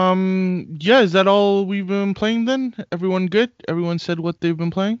 Yeah, is that all we've been playing then? Everyone good? Everyone said what they've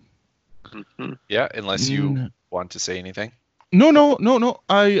been playing? Mhm. Yeah, unless you Mm. want to say anything. No.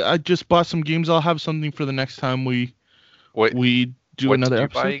 I just bought some games. I'll have something for the next time we What do what another did you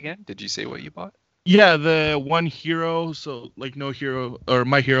episode. buy again? Did you say what you bought? Yeah, the One Hero, so like No Hero or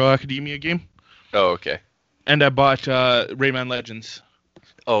My Hero Academia game. Oh, okay. And I bought Rayman Legends.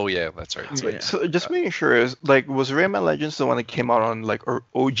 Oh yeah, that's right. Yeah. So just making sure, is like, was Rayman Legends the one that came out on like OG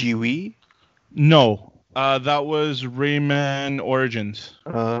Wii? No. That was Rayman Origins.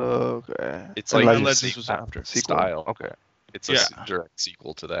 Okay. It's And like Rayman a Legends was after. sequel. style. Okay. It's a Yeah. direct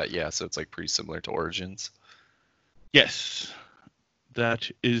sequel to that. Yeah, so it's like pretty similar to Origins. Yes. That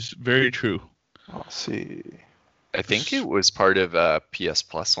is very true. I'll see. I think it was part of PS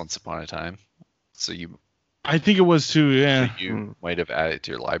Plus once upon a time. So you I think it was too, yeah. might have added it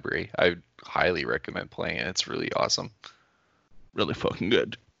to your library. I would highly recommend playing it. It's really awesome. Really fucking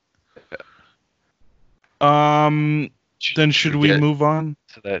good. Then should we get move on?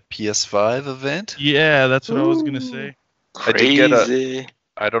 to that PS5 event? Yeah, that's what I was gonna Ooh. say. I did get a- Crazy.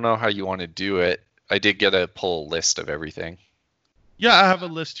 I don't know how you want to do it. I did get a pull list of everything. Yeah, I have a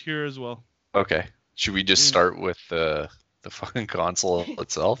list here as well. Okay. Should we just Yeah. start with the fucking console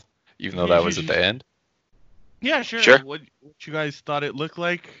itself? Even though that was at the end? Yeah, sure. Sure. What you guys thought it looked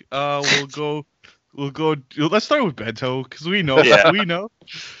like? We'll go. Let's start with Bento because we know. Yeah. We know.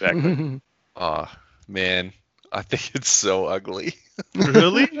 Exactly. Oh, man. I think it's so ugly.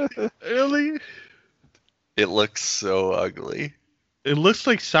 Really? Really? It looks so ugly. It looks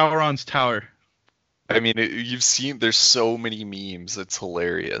like Sauron's tower. I mean, you've seen, there's so many memes. It's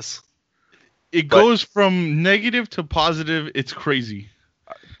hilarious. It But- goes from negative to positive. It's crazy.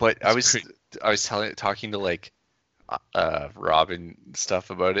 But I It's was talking to like Rob and stuff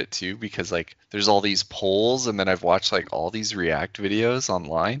about it too, because like there's all these polls, and then I've watched like all these React videos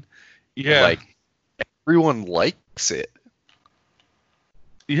online. and, Yeah. like everyone likes it.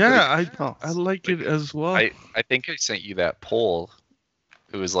 Yeah, Oh, I like it as well. I think I sent you that poll.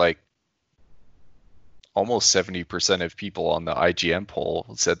 It was like almost 70% of people on the IGN poll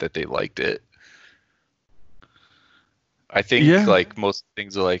said that they liked it. I think Yeah. like most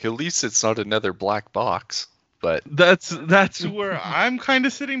things are like, at least it's not another black box. But That's where I'm kind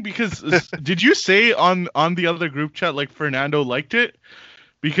of sitting because did you say on the other group chat like Fernando liked it?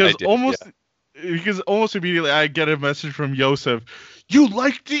 Because I did, almost immediately I get a message from Yosef, "You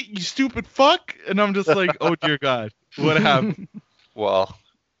liked it, you stupid fuck," and I'm just like, "Oh dear God, what happened?" well,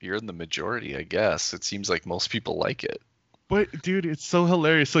 you're in the majority, I guess. It seems like most people like it. But dude, it's so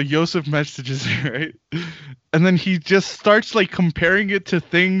hilarious. So Yosef messages me, right? And then he just starts like comparing it to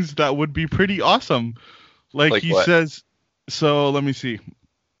things that would be pretty awesome. Like he what? says, so let me see.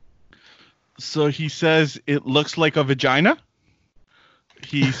 So he says it looks like a vagina.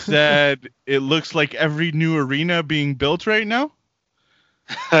 He said it looks like every new arena being built right now.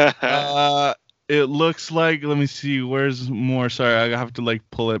 It looks like, let me see, where's more? Sorry, I have to like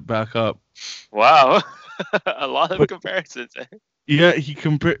pull it back up. Wow. A lot of comparisons. Eh? Yeah, he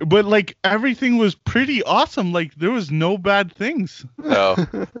compared, but like everything was pretty awesome. Like there was no bad things. No,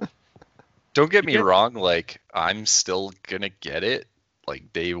 don't get me Yeah. wrong. Like I'm still gonna get it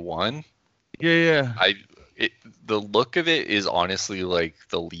like day one. Yeah. The look of it is honestly like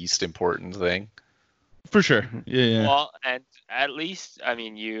the least important thing. For sure. Yeah. Well, and at least, I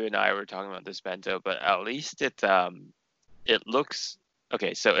mean, you and I were talking about this, Bento, but at least it looks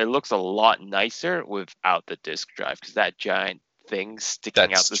okay. So it looks a lot nicer without the disk drive because that giant thing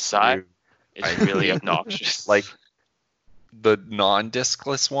sticking out the side is I- really obnoxious. Like the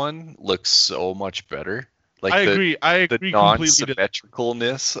non-discless one looks so much better. Like I the agree. I the agree completely.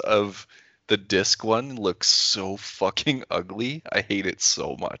 non-symmetricalness of the disc one looks so fucking ugly. I hate it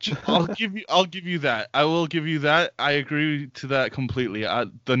so much. I'll give you that. I will give you that. I agree to that completely.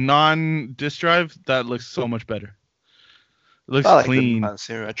 The non-disk drive that looks so much better. It looks I like clean. the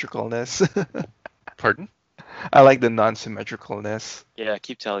non-symmetricalness. Pardon? I like the non-symmetricalness. yeah,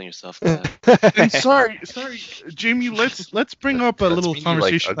 keep telling yourself that. And sorry, Jamie. Let's bring up a That's little mean you like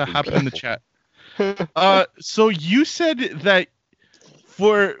conversation that ugly happened in the people. chat. So you said that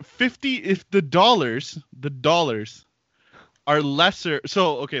for 50, if the dollars are lesser.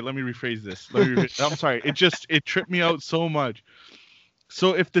 So okay, let me rephrase this. I'm sorry. It tripped me out so much.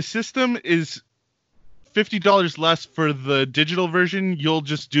 So if the system is $50 less for the digital version, you'll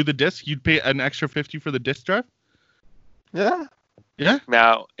just do the disc. You'd pay an extra 50 for the disc drive. Yeah. Yeah.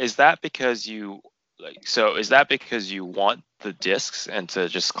 Now, is that because you is that because you want the discs and to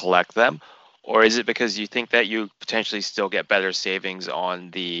just collect them, or is it because you think that you potentially still get better savings on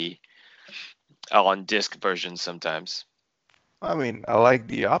the on disc versions sometimes? I mean, I like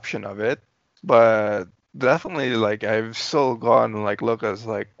the option of it, but definitely like I've still gone and like look as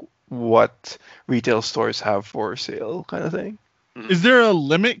like what retail stores have for sale kind of thing. Is there a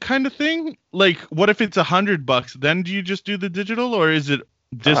limit kind of thing? Like, what if it's $100? Then do you just do the digital, or is it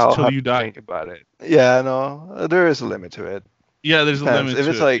disc I'll till have you to die? think about it. Yeah, no, there is a limit to it. Yeah, there's a Depends. limit If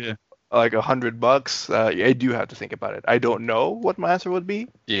to it's it. like yeah. like $100, I do have to think about it. I don't know what my answer would be.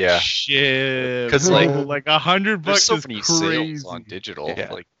 Yeah. Shit. 'Cause, bro, like, $100 There's so is many crazy. sales on digital,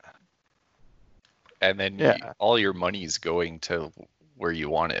 Yeah. like, and then Yeah. all your money's going to where you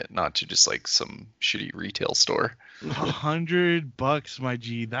want it, not to just like some shitty retail store. $100, my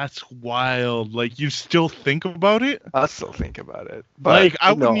G. That's wild. Like, you still think about it? I'll still think about it. But Like,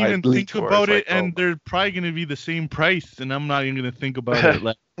 I you know, wouldn't even lean think towards, about like, it, and they're probably gonna be the same price, and I'm not even gonna think about it.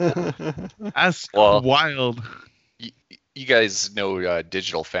 Like, that's Well- wild. You guys know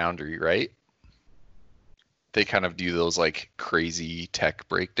Digital Foundry, right? They kind of do those like crazy tech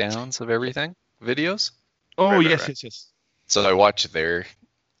breakdowns of everything videos. Oh Right, yes, right. yes, yes. So I watched their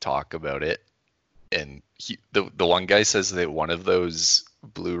talk about it, and the one guy says that one of those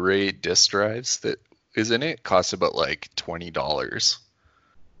Blu-ray disc drives that is in it costs about like $20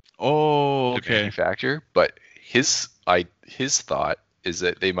 Oh, to okay. manufacture. But his thought is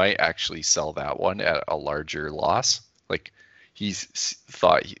that they might actually sell that one at a larger loss. Like he's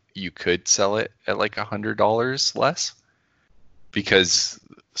thought you could sell it at like $100 less, because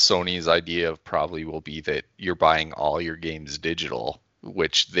Sony's idea of probably will be that you're buying all your games digital,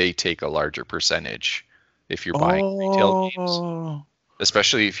 which they take a larger percentage if you're buying retail games, Oh,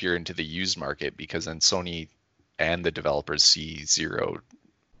 especially if you're into the used market, because then Sony and the developers see $0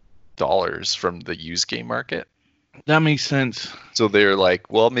 from the used game market. that makes sense. So they're like,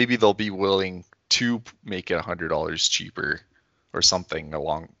 well, maybe they'll be willing to make it $100 cheaper or something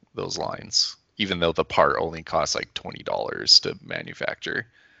along those lines, even though the part only costs like $20 to manufacture.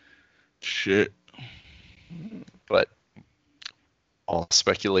 Shit. But all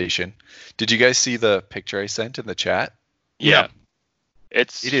speculation. Did you guys see the picture I sent in the chat? Yeah.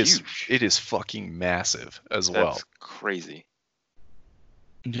 It's It is huge. it is fucking massive as That's well. crazy.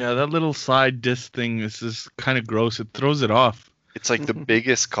 Yeah, that little side disc thing is just kind of gross. It throws it off. It's like the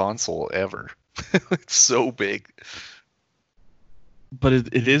biggest console ever. It's so big. But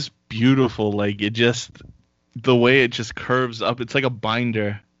it is beautiful. Like, it just, the way it just curves up. It's like a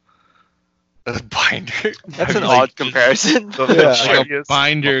binder. A binder. That's an Like, odd comparison. the Yeah. Like a funniest-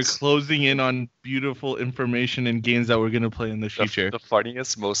 binder most- closing in on beautiful information and games that we're going to play in the the, future. the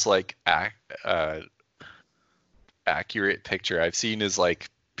funniest, most like accurate picture I've seen is like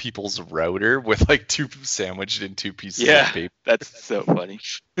people's router with like sandwiched in two pieces Yeah. of paper. That's so funny.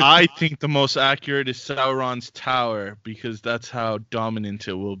 I think the most accurate is Sauron's tower, because that's how dominant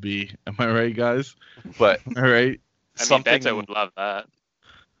it will be. Am I right, guys? But All right. I mean, something Bento would love that.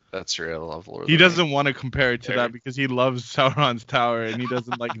 that's true. I love Lord of He the doesn't want to compare it to Fair. that because he loves Sauron's tower and he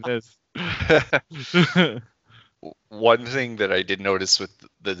doesn't like this. Rings. One thing that I did notice with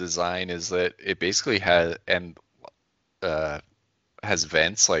the design is that it basically has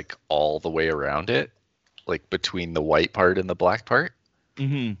vents like all the way around it, like between the white part and the black part.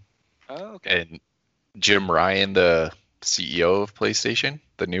 hmm Oh, okay. And Jim Ryan, the CEO of PlayStation,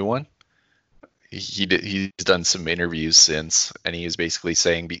 the new one, he's done some interviews since, and he was basically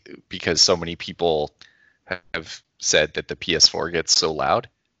saying because so many people have said that the PS4 gets so loud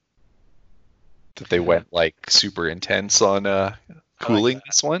that they went like super intense on cooling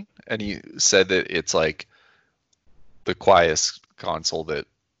this one, and he said that it's like the quietest console that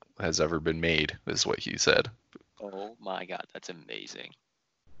has ever been made, is what he said. Oh my god, that's amazing.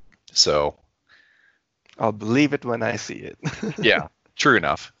 So I'll believe it when I see it. yeah, true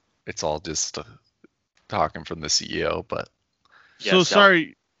enough. It's all just talking from the CEO, but Yeah, So so-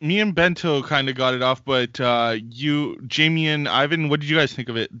 sorry, me and Bento kind of got it off, but you, Jamie and Ivan, what did you guys think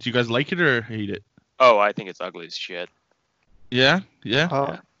of it? Do you guys like it or hate it? Oh, I think it's ugly as shit. Yeah, yeah.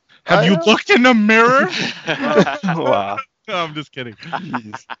 Uh, Have you looked in the mirror? wow. No, I'm just kidding.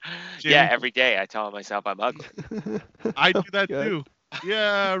 Jeez. Yeah, Jamie? every day I tell myself I'm ugly. I do that Good. too.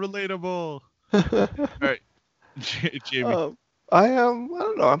 Yeah, relatable. Jamie. I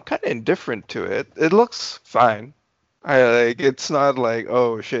don't know. I'm kind of indifferent to it. It looks fine. It's not like,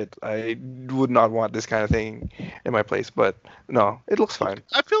 oh shit, I would not want this kind of thing in my place, but no, it looks fine.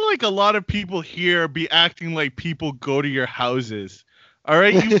 I feel like a lot of people here be acting like people go to your houses. All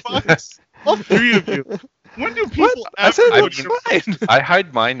right, you fucks. All three of you. When do people What? I ever said go it's to your fine. I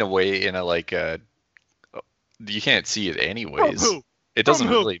hide mine away in a like a. You can't see it anyways. who? It doesn't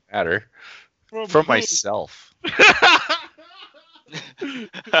who? really matter. From who? myself.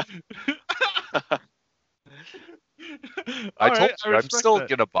 I All told right, I you I'm respect still that.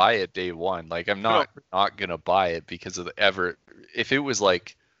 gonna buy it day one. Like I'm not gonna buy it because of the ever. If it was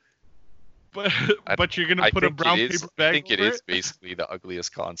like, But you're gonna I put a think brown it is. paper I bag think it over is basically the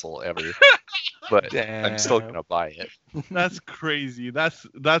ugliest console ever. But I'm still Damn. gonna buy it. That's crazy.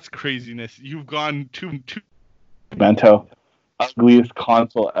 That's craziness. You've gone too. Bento, ugliest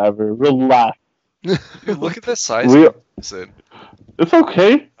console ever. Relax. Dude, look at the size We- comparison. It's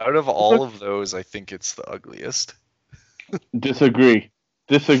okay. Out of all of those, I think it's the ugliest. Disagree.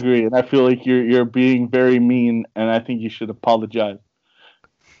 And I feel like you're being very mean, and I think you should apologize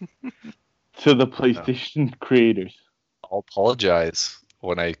to the PlayStation creators. I'll apologize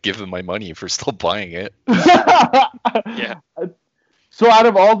when I give them my money for still buying it. Yeah. So out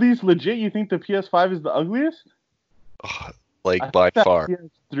of all these, legit, you think the PS5 is the ugliest? Ugh, I like think by that far.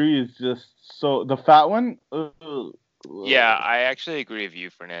 PS3 is just so the fat one. Yeah, I actually agree with you,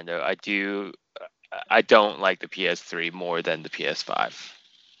 Fernando. I don't like the PS3 more than the PS5.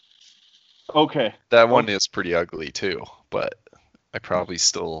 Okay. That one is pretty ugly too, but I probably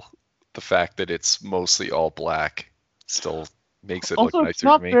still the fact that it's mostly all black still makes it Also, look it's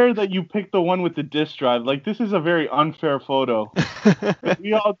nicer not to me. fair that you picked the one with the disc drive. Like, this is a very unfair photo.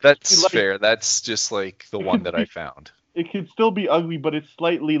 We all That's like, fair. That's just like the one that I found. It could still be ugly, but it's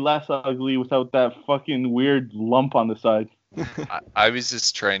slightly less ugly without that fucking weird lump on the side. I was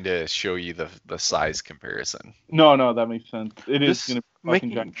just trying to show you the size comparison. No, that makes sense. It is Just gonna be fucking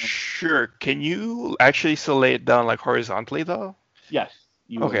making giant. sure. Can you actually still lay it down like horizontally though? Yes.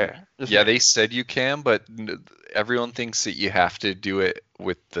 You Okay. Just Yeah, they said you can, but everyone thinks that you have to do it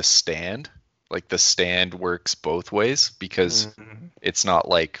with the stand. Like the stand works both ways because Mhm. it's not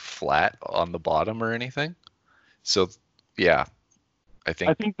like flat on the bottom or anything. So yeah, I I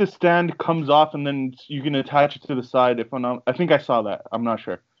think think the stand comes off and then you can attach it to the side. If I'm not, I think I saw that. I'm not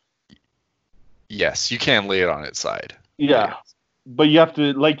sure. yes, you can lay it on its side. Yeah, but you have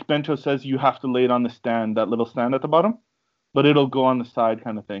to, like Bento says, you have to lay it on the stand, that little stand at the bottom. But it'll go on the side,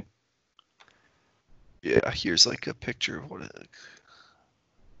 kind of thing. Yeah, here's like a picture of what it.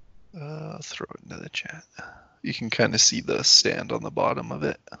 Throw it into the chat. You can kind of see the stand on the bottom of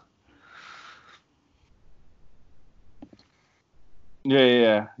it.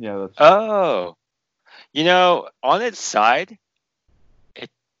 Yeah. That's Oh, on its side,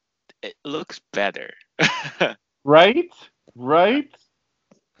 it looks better. right. Why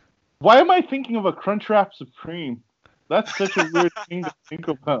am I thinking of a Crunchwrap Supreme? That's such a weird thing to think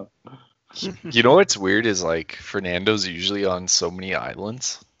about. You know what's weird is like Fernando's usually on so many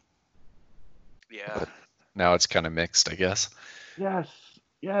islands. Yeah. Now it's kind of mixed, I guess. Yes.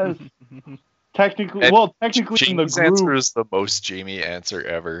 Technically, And in the Jamie's answer group. is the most Jamie answer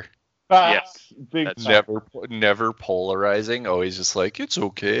ever. Facts, big That's facts. Never polarizing. Always just like it's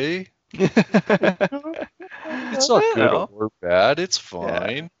okay. It's It's not good or bad. It's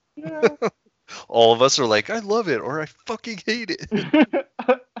fine. Yeah. All of us are like, I love it or I fucking hate it.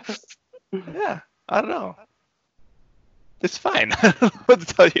 Yeah, I don't know. It's fine. What to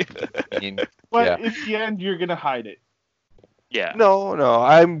tell you? I mean, But yeah. in the end, you're gonna hide it. Yeah. No,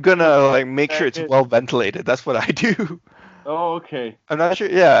 I'm gonna like make sure it's well ventilated. That's what I do. Oh, okay. I'm not sure.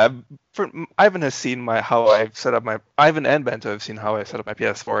 Yeah, Ivan has seen how I've set up my Ivan and Bento have seen how I set up my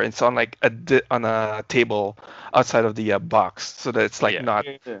PS4. It's on like on a table outside of the box, so that it's like Yeah. not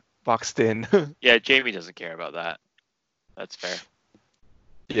Yeah. boxed in. Yeah, Jamie doesn't care about that. That's fair.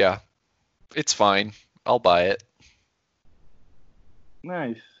 Yeah. It's fine. I'll buy it.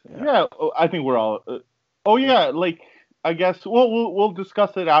 Nice. Yeah. Yeah, I think we're all. Oh yeah, like I guess we'll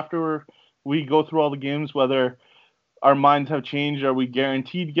discuss it after we go through all the games. Whether our minds have changed, are we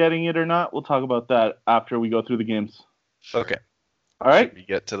guaranteed getting it or not? We'll talk about that after we go through the games. Okay. All right. Should we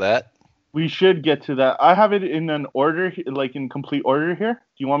get to that? We should get to that. I have it in an order, like in complete order here. Do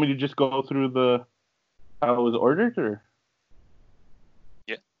you want me to just go through how it was ordered, or?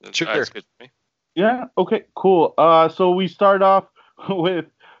 Yeah. Sure. That's good for me. Yeah. Okay. Cool. So we start off with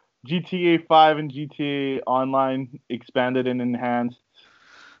GTA 5 and GTA Online expanded and enhanced.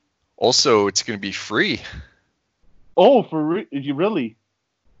 Also, it's going to be free. Oh, you really?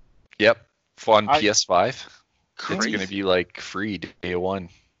 Yep. On I- PS5. It's Crazy. going to be like free day one.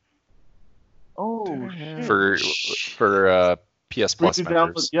 Oh shit. for PS Free Plus to download,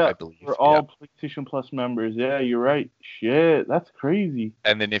 members, yeah, I believe. for all PlayStation Plus members. Yeah, you're right. Shit, that's crazy.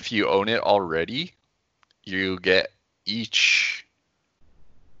 And then if you own it already, you get each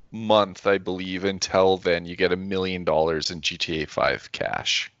month, I believe, until then, you get $1 million in GTA 5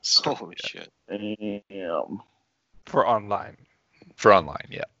 cash. So, Holy shit. Damn. For online. for online,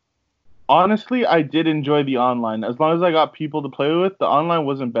 yeah. Honestly, I did enjoy the online. As long as I got people to play with, the online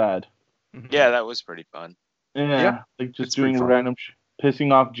wasn't bad. Yeah, that was pretty fun. Yeah, like just it's pretty doing fun. random,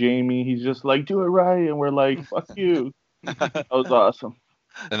 pissing off Jamie. He's just like, do it right, and we're like, fuck you. That was awesome.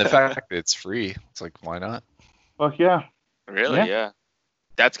 And the fact that it's free, it's like, why not? Fuck yeah. Really? Yeah. Yeah.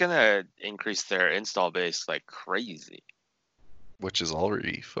 That's gonna increase their install base like crazy. Which is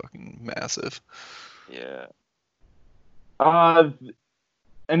already fucking massive. Yeah.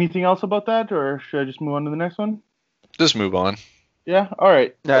 Anything else about that, or should I just move on to the next one? Just move on. Yeah. All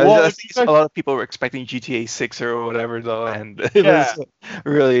right. Yeah, Well, I if think you guys- a lot of people were expecting GTA 6 or whatever though, and it Yeah. was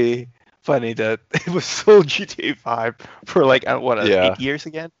really funny that it was sold GTA 5 for like Yeah. 8 years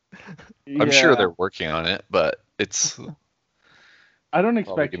again. I'm sure Yeah. they're working on it, but it's I don't probably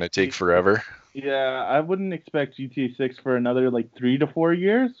expect going to take GTA forever. Yeah, I wouldn't expect GTA 6 for another like 3 to 4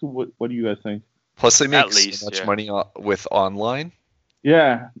 years. What do you guys think? Plus, they make least, so much yeah. money with online.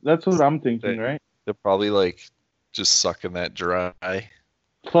 Yeah, that's what I'm thinking, They- right? They're probably like just sucking that dry.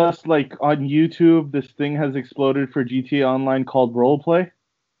 Plus, like on YouTube, this thing has exploded for GTA Online called Roleplay,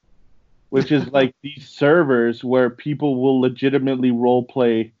 which is like these servers where people will legitimately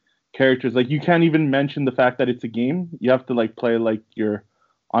roleplay characters. Like you can't even mention the fact that it's a game. You have to like play like you're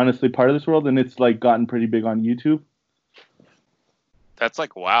honestly part of this world, and it's like gotten pretty big on YouTube. That's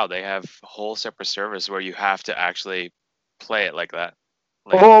like wow, they have whole separate servers where you have to actually play it like that.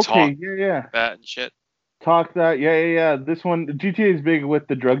 Like Oh, okay, talk yeah. that and shit. Talk that, yeah. This one, GTA is big with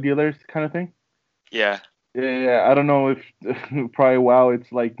the drug dealers kind of thing. Yeah. Yeah. I don't know if probably WoW,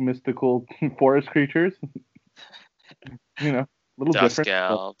 it's like mystical forest creatures. You know, a little Dusk different.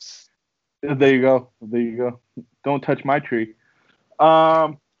 but- elves. There you go. Don't touch my tree.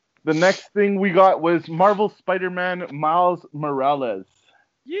 The next thing we got was Marvel Spider-Man Miles Morales.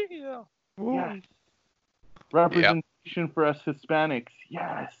 Yeah. Yes. Representation for us Hispanics.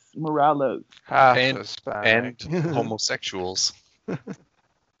 Yes, Morales. Half And- Hispanic. And homosexuals.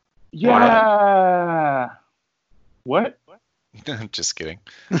 Yeah. What? Just kidding.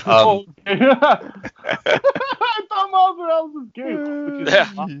 Oh, okay. I thought Miles Morales was gay, which is Yeah.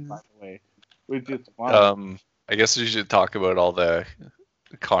 fine, by the way. Which is fine. I guess we should talk about all the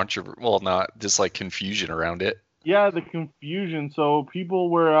not just like confusion around it. Yeah, the confusion. So people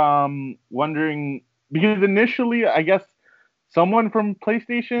were wondering because initially, I guess someone from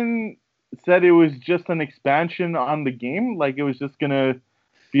PlayStation said it was just an expansion on the game, like it was just gonna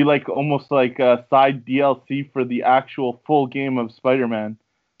be like almost like a side DLC for the actual full game of Spider-Man.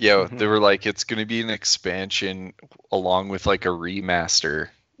 Yeah, they were like, it's going to be an expansion along with like a remaster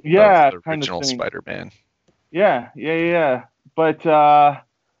Yeah, of the kind original of thing. Spider-Man. Yeah. But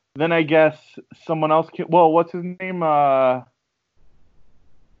then I guess someone else came. Well, what's his name? Schreier?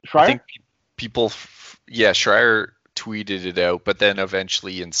 I think people, Schreier tweeted it out, but then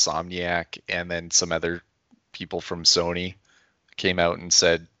eventually Insomniac and then some other people from Sony came out and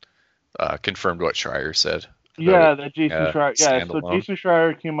said, confirmed what Schreier said. Yeah, that Jason Schreier. Yeah, so standalone. Jason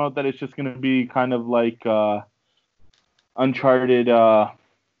Schreier came out that it's just going to be kind of like Uncharted.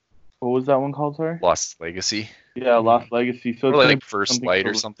 What was that one called? Sorry. Lost Legacy. Yeah, Lost Legacy. So Or it's gonna like be First something Light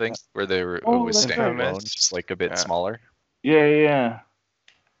or sort of- something, where they were Oh, it was that's right. standalone, just like a bit Yeah. smaller. Yeah.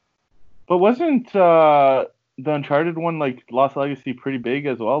 But wasn't the Uncharted one like Lost Legacy pretty big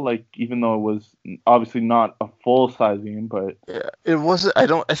as well? Like even though it was obviously not a full size game, but Yeah, it wasn't.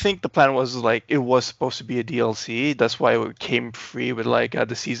 I think the plan was like it was supposed to be a DLC. That's why it came free with like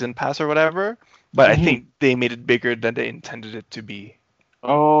the season pass or whatever. But I Mhm. think they made it bigger than they intended it to be.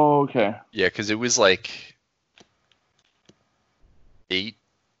 oh okay. Yeah, because it was like 8-10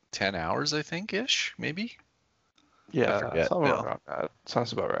 hours, I think, ish, maybe. Yeah, forget somewhere now. around that.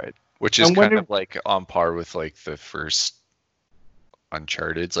 Sounds about right. Which is And when kind it- of like on par with like the first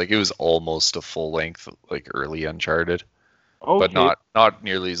Uncharted. Like it was almost a full length, like early Uncharted, Okay. but not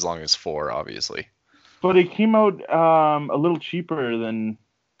nearly as long as 4, obviously. But it came out a little cheaper than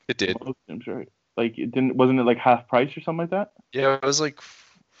It did. most games, right? Like wasn't it like half price or something like that? Yeah, it was like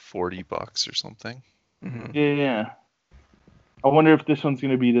 $40 or something. Mhm. Yeah. I wonder if this one's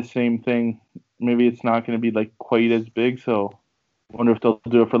gonna be the same thing. Maybe it's not gonna be like quite as big, so I wonder if they'll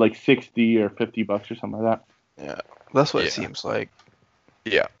do it for like $60 or $50 or something like that. That's what Yeah. it seems like.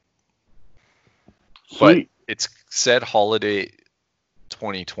 Yeah, but Sweet. it's said holiday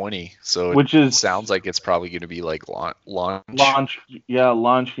 2020, so Which it is sounds like it's probably going to be like launch.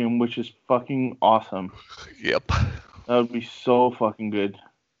 launch game, which is fucking awesome. Yep. That would be so fucking good.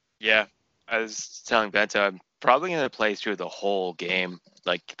 Yeah, I was telling Bento I'm probably gonna play through the whole game,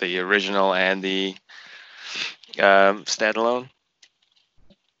 like the original and the standalone,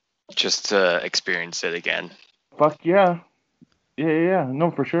 just to experience it again. Fuck yeah. Yeah.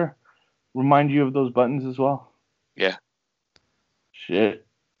 No, for sure. Remind you of those buttons as well. Yeah. Shit.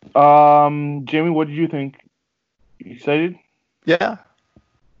 Jamie, what did you think? You excited? Yeah,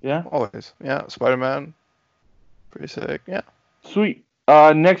 Yeah. always. Yeah, Spider-Man. Pretty sick. Yeah. Sweet.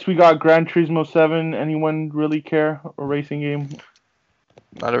 Next we got Gran Turismo 7. Anyone really care? A racing game?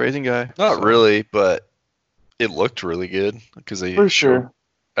 Not a racing guy. Not so- really, but it looked really good because they For showed sure.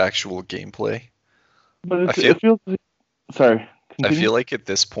 actual gameplay. But I it feels. Sorry. I Continue. feel like at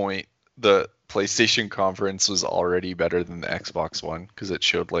this point, the PlayStation conference was already better than the Xbox One because it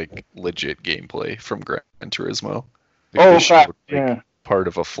showed like legit gameplay from Gran Turismo. Like, Oh, they showed, fact. like, Yeah. part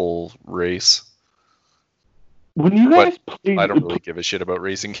of a full race. When you But guys played, I don't really give a shit about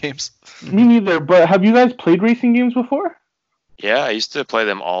racing games. me neither. But have you guys played racing games before? Yeah, I used to play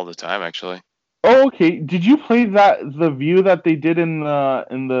them all the time actually. Oh, okay. Did you play the view that they did in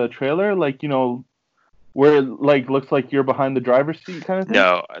the trailer? Like, where it like looks like you're behind the driver's seat kind of thing?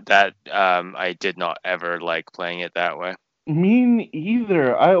 No, that I did not ever like playing it that way. Me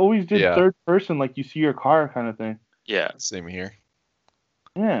either. I always did Yeah. third person, like you see your car kind of thing. Yeah, Same here.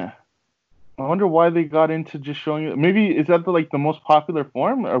 Yeah. I wonder why they got into just showing it. Maybe is that the most popular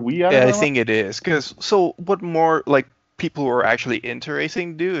form? Are we at Yeah, it? I think it is. Because so what more like people who are actually into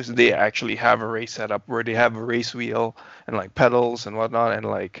racing do is they actually have a race setup where they have a race wheel and like pedals and whatnot, and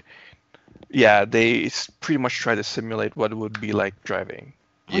like yeah, they pretty much try to simulate what it would be like driving.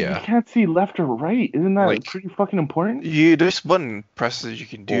 But you Yeah. can't see left or right. Isn't that Like- pretty fucking important? There's button presses you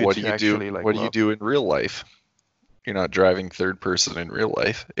can do Well, what to do you do? actually like What do you look. do in real life? You're not driving third person in real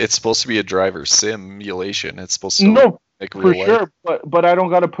life. It's supposed to be a driver simulation. It's supposed to look No, like for real life. sure. But I don't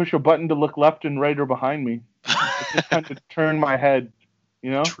got to push a button to look left and right or behind me. It's just kind of turn my head.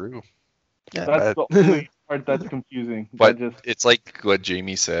 True. Yeah, That's but- the only part that's confusing. But That just it's like what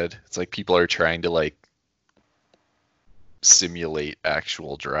Jamie said. It's like people are trying to like simulate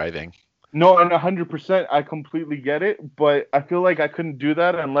actual driving. no, and 100%, I completely get it. But I feel like I couldn't do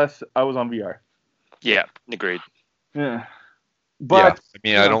that unless I was on VR. yeah, agreed. Yeah. Yeah. But I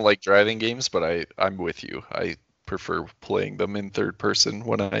mean, I don't like driving games, but I'm with you. I prefer playing them in third person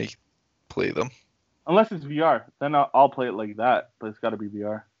when I play them. unless it's VR, then I'll play it like that. But it's got to be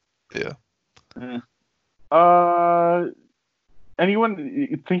VR. Yeah.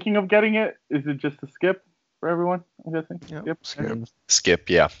 Anyone thinking of getting it? Is it just a skip for everyone? I'm guessing. Yeah, skip. Skip,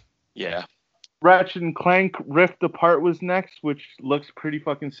 yeah. Yeah, Ratchet and Clank Rift Apart was next, which looks pretty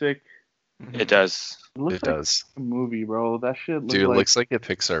fucking sick. it does. It looks It like does. a movie, bro. That shit looks Dude, it like looks like a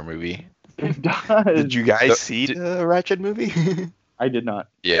Pixar movie. it does. Did you guys So- see did- the Ratchet movie? I did not.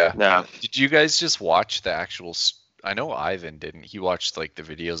 Yeah. No, Did you guys just watch the actual? I know Ivan didn't. He watched like the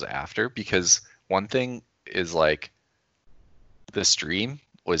videos after because one thing is like the stream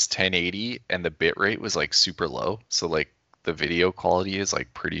was 1080 and the bitrate was like super low. So like the video quality is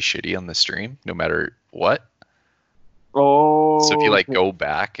like pretty shitty on the stream, no matter what. Oh. So if you like okay. go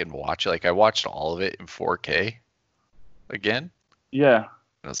back and watch, like I watched all of it in 4K again, Yeah. and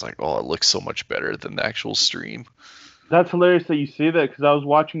I was like, oh, it looks so much better than the actual stream. That's hilarious that you say that because I was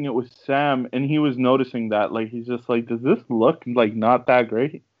watching it with Sam and he was noticing that. Like, he's just like, does this look like not that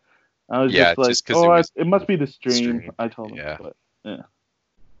great? I was Yeah, just like, just 'cause it was it must be the stream. stream, I told him. yeah. But, yeah.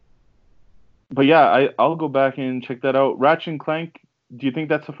 But yeah, I'll go back and check that out. Ratchet and Clank, do you think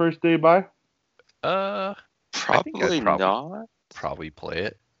that's the first day buy? I think I'd probably not. probably play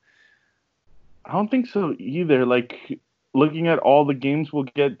it. I don't think so either. Like, looking at all the games we'll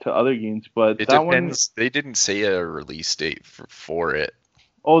get to other games, but It that depends. They didn't say a release date for it,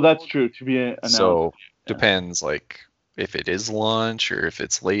 one, oh, that's true. To be announced. so yeah. depends like if it is launch or if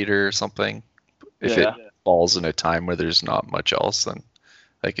it's later or something. If Yeah. it falls in a time where there's not much else, then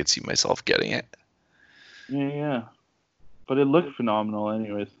I could see myself getting it. Yeah. But it looked phenomenal,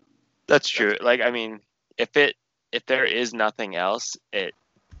 anyways. That's true. Like, I mean, if there is nothing else,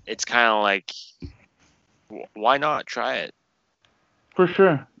 it's kind of like, why not try it? For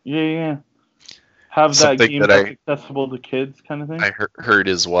sure. Yeah. Have that Something game that that's accessible to kids, kind of thing. I heard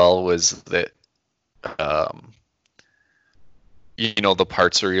as well was that, the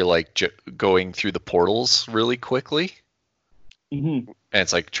parts where you're like going through the portals really quickly, hmm and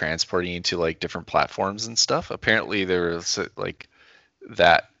it's like transporting you to like different platforms and stuff. Apparently, there was like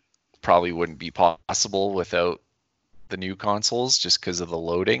that probably wouldn't be possible without the new consoles just because of the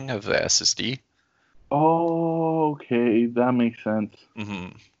loading of the SSD. Oh, okay, that makes sense. hmm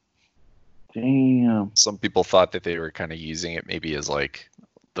Damn. Some people thought that they were kind of using it maybe as like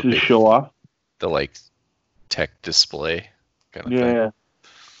the To show off. the like tech display kind of Yeah.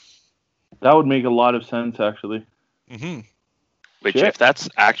 That would make a lot of sense, actually. thing. hmm Which, Shit. if that's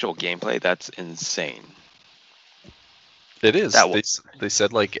actual gameplay, that's insane. It is. That They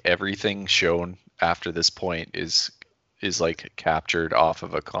said like everything shown after this point is like captured off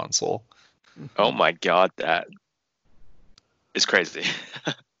of a console. Oh my god, that is crazy.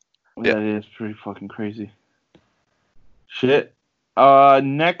 Yeah. That is pretty fucking crazy. Shit.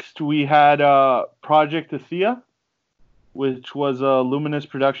 Next we had Project Athea, which was a Luminous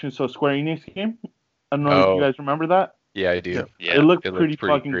production, so Square Enix game. I don't know if Oh. you guys remember that. Yeah, I do. Yeah. Yeah, It looked it looked pretty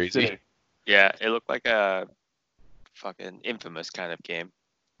pretty fucking crazy. sick. yeah, it looked like a fucking Infamous kind of game.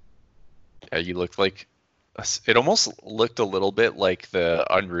 Yeah, you looked like it almost looked a little bit like the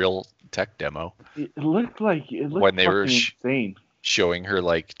Unreal Tech demo It looked When they were fucking insane. showing her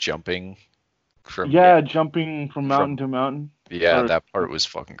like jumping from Yeah, jumping from mountain to mountain. yeah, or- that part was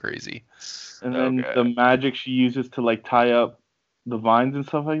fucking crazy. And So then good. the magic she uses to like tie up the vines and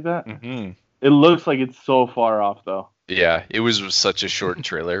stuff like that. hmm It looks like it's so far off though. Yeah, it was such a short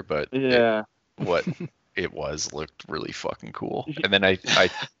trailer, but Yeah. what it was looked really fucking cool. And then I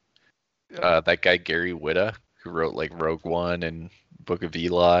that guy Gary Whitta, who wrote like Rogue One and Book of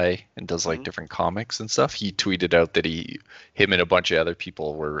Eli and does like Mhm. different comics and stuff, he tweeted out that him and a bunch of other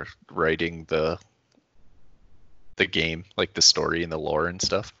people were writing the game, like the story and the lore and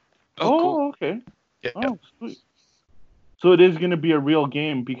stuff. Oh, cool. Okay. Yeah. Oh, sweet. So it is going to be a real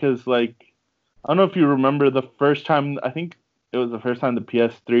game because, like, I don't know if you remember the first time, I think it was the first time the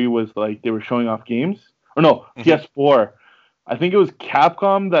PS3 was, like, they were showing off games. Or no, Mhm. PS4. I think it was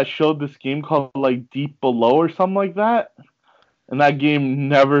Capcom that showed this game called, like, Deep Below or something like that. And that game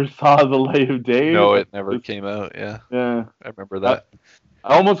never saw the light of day. No, Like, it never came out. Yeah, Yeah. I remember that.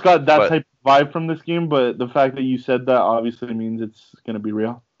 I almost got that But- type of vibe from this game, but the fact that you said that obviously means it's going to be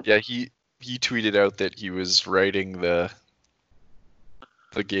real. Yeah, he tweeted out that he was writing the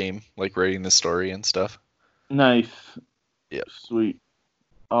game, like writing the story and stuff. Nice. Yep. Sweet.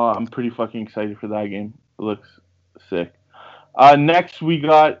 Oh, I'm pretty fucking excited for that game. It looks sick. Next, we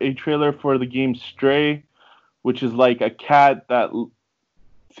got a trailer for the game Stray, which is like a cat that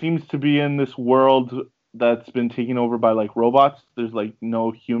seems to be in this world that's been taken over by like robots. There's like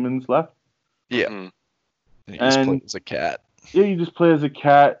no humans left. Yeah. Mhm. And he just And- plays a cat. Yeah, you just play as a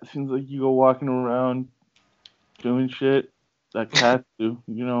cat. Seems like you go walking around doing shit that cats do,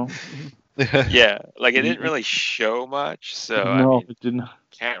 you know? Yeah, like it didn't really show much, so I No, mean, it didn't.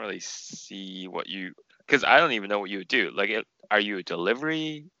 can't really see what you, because I don't even know what you would do. Like, are you a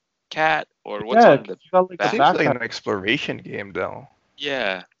delivery cat or what's Yeah, on the? you got like a back? Seems like backpack. an exploration game, though.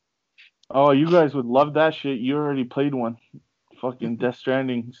 Yeah, Oh, you guys would love that shit. You already played one. Fucking Death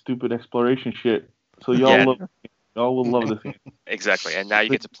Stranding, stupid exploration shit. So y'all Yeah. will love this game. exactly. And now you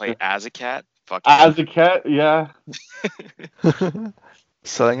get to play as a cat. Fuck As a cat, yeah.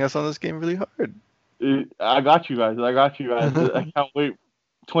 Selling us on this game really hard. I got you guys. I can't wait.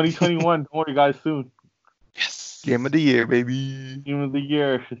 2021. Don't worry, guys. Soon. yes. Game of the year, baby. Game of the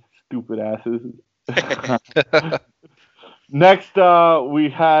year. Stupid asses. Next, we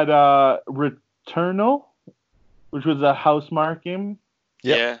had Returnal, which was a Housemarque game.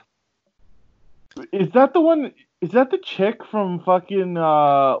 Yep. Yeah. Is that the one? Is that the chick from fucking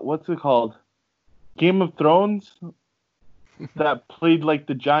what's it called? Game of Thrones that played like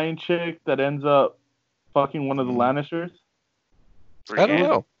the giant chick that ends up fucking one of the Lannisters? I don't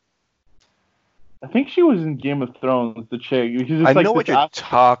know. I think she was in Game of Thrones, the chick. She's just I like know what this you're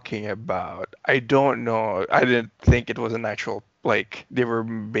talking about. I don't know. I didn't think it was an actual, like, they were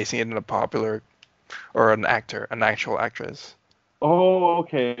basing it on a popular or an actual actress. Oh,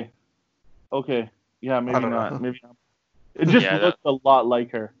 okay. Okay. Yeah, maybe don't not. know. Maybe not. It just Yeah, looked a lot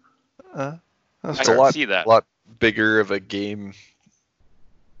like her. That's I a can lot- see that. A lot bigger of a game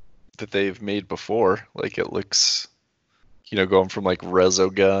that they've made before. Like it looks, going from like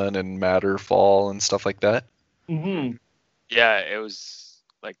Resogun and Matterfall and stuff like that. Hmm. Yeah, it was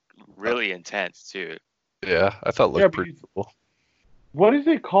like really intense too. Yeah, I thought it Yeah, looked pretty cool. What is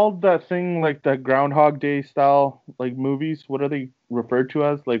it called? That thing like that Groundhog Day style like movies? What are they referred to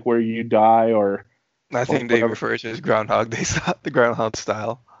as? Like where you die or? I think they whatever. refer to it as Groundhog Day, the Groundhog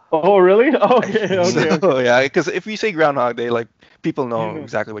style. Oh, really? Okay. Okay. So, yeah, because if you say Groundhog Day, like people know Yeah.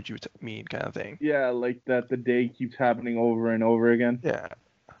 exactly what you mean, kind of thing. Yeah, like that the day keeps happening over and over again. Yeah.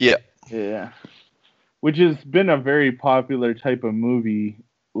 Yeah. Which has been a very popular type of movie,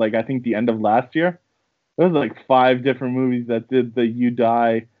 like I think the end of last year. There was like 5 different movies that did the you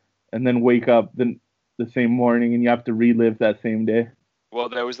die and then wake up the same morning and you have to relive that same day. Well,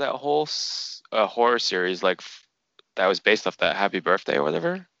 there was that whole horror series like that was based off that Happy Birthday or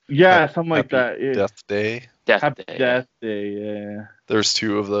whatever. Yeah, something like Happy that. Yeah. Death Day. Death Happy Day. Death Day, yeah. There's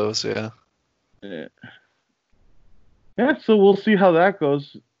 2 of those, yeah. Yeah. Yeah, so we'll see how that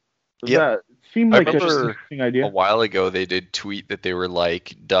goes. Yep. That seemed I like an remember interesting idea. A while ago, they did tweet that they were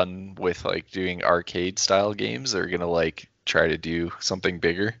like done with like doing arcade style games. They're gonna like try to do something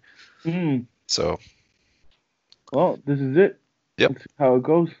bigger. Mm. So Well, this is it. Yep. Let's see how it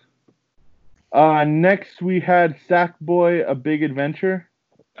goes. Next we had Sackboy: A Big Adventure.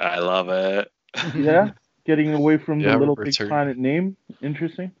 I love it. Yeah, getting away from Yeah, the Little Big return. Planet name.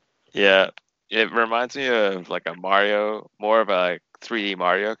 Interesting. Yeah, it reminds me of like a Mario, more of a like 3D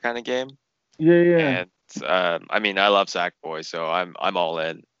Mario kind of game. Yeah, yeah, And I mean, I love Sackboy, so I'm all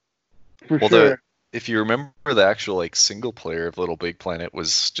in. for Well, sure. if you remember, the actual like single player of Little Big Planet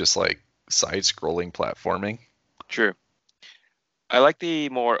was just like side-scrolling platforming. True. I like the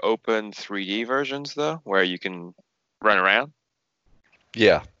more open 3D versions though, where you can run around.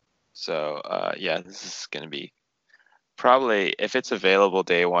 Yeah, So yeah, this is gonna be probably if it's available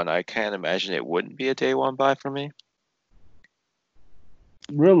day one. I can't imagine it wouldn't be a day one buy for me.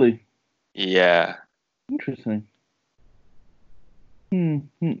 Really Yeah. interesting.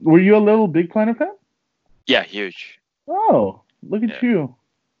 Were you a Little Big Planet fan? Yeah, huge. Oh, look at Yeah. you.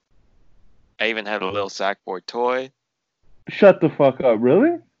 I even had a little Sackboy toy. Shut the fuck up.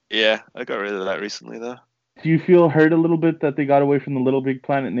 Really? Yeah, I got rid of that recently though. Do you feel hurt a little bit that they got away from the Little Big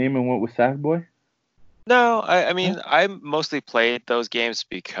Planet name and went with Sackboy? No, I mean I mostly played those games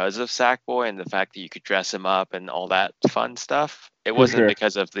because of Sackboy and the fact that you could dress him up and all that fun stuff. It wasn't sure.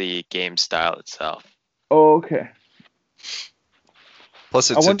 because of the game style itself. Oh, okay. plus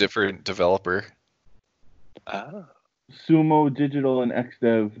I it's a want- different developer Oh. Sumo Digital and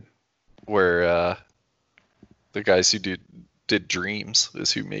XDev. where the guys who did Dreams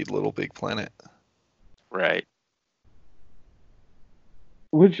is who made Little Big Planet. Right.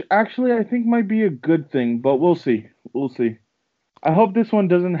 Which actually I think might be a good thing, but we'll see. We'll see. I hope this one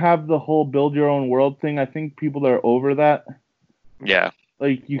doesn't have the whole build your own world thing. I think people are over that. Yeah.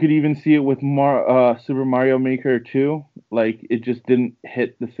 Like you could even see it with Super Mario Maker 2. Like it just didn't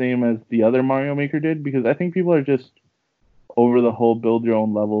hit the same as the other Mario Maker did because I think people are just over the whole build your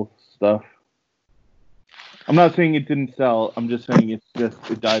own level stuff. I'm not saying it didn't sell. I'm just saying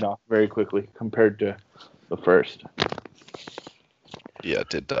it died off very quickly compared to the first. Yeah, it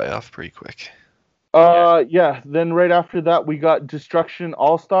did die off pretty quick. Yeah. Then right after that, we got Destruction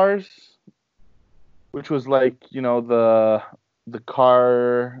All Stars, which was like the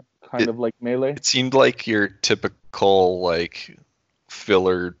car kind of like Melee. It seemed like your typical like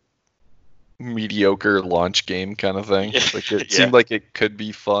filler mediocre launch game kind of thing. Like it Yeah. seemed like it could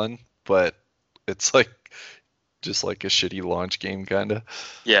be fun, but it's like just like a shitty launch game kind of.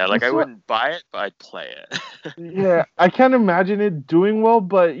 Yeah, like I So- wouldn't buy it, but I'd play it. Yeah, I can't imagine it doing well,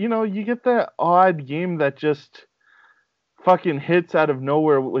 but you get that odd game that just fucking hits out of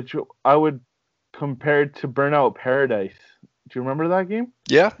nowhere, which I would compare it to Burnout Paradise. Do you remember that game?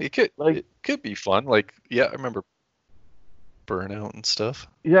 Yeah, it could be fun. Like yeah, I remember Burnout and stuff.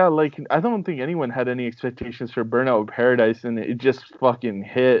 Yeah, like I don't think anyone had any expectations for Burnout Paradise, and it just fucking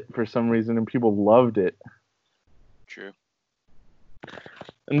hit for some reason, and people loved it. True.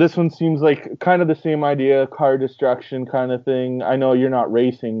 And this one seems like kind of the same idea, car destruction kind of thing. I know you're not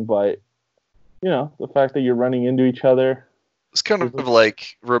racing, but the fact that you're running into each other. It's kind of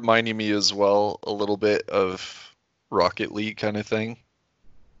like reminding me as well a little bit of Rocket League kind of thing,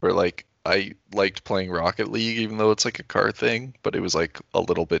 where like I liked playing Rocket League even though it's like a car thing, but it was like a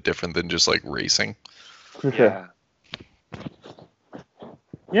little bit different than just like racing. For sure. Yeah.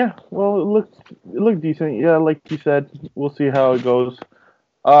 Yeah, well, it looked decent. Yeah, like you said, we'll see how it goes.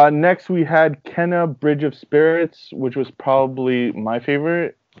 Next we had Kenna Bridge of Spirits, which was probably my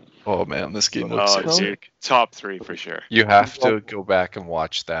favorite. Oh man, this game looks Oh, so dude, top 3 for sure. You have to go back and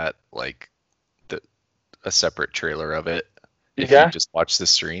watch that, like a separate trailer of it. If Yeah? you just watch the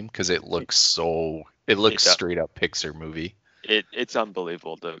stream, because it looks does. straight up Pixar movie. It's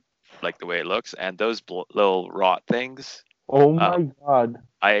unbelievable the way it looks, and those little rot things. Oh my god,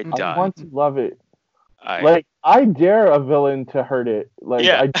 I I died. want to love it. I Like I dare a villain to hurt it. Like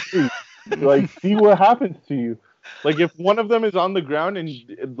Yeah. I do. Like see what happens to you. Like if one of them is on the ground and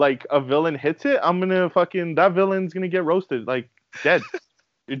like a villain hits it, I'm gonna that villain's gonna get roasted, like dead.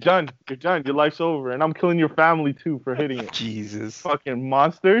 You're done. You're done. Your life's over, and I'm killing your family too for hitting it. Jesus. Fucking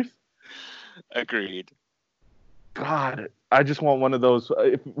monsters. agreed. God, I just want one of those.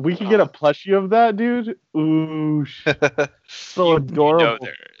 If we could get a plushie of that, dude, ooh, so You adorable.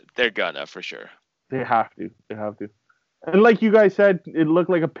 know they're gonna for sure. They have to. They have to. And like you guys said, it looked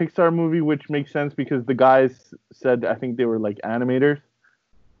like a Pixar movie, which makes sense because the guys said I think they were like animators,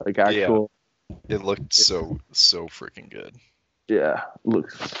 like actual. It looked so freaking good. Yeah,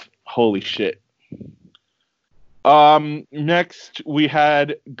 looks holy shit. Next we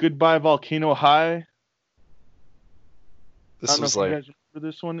had Goodbye Volcano High. I This don't know was if you like guys remember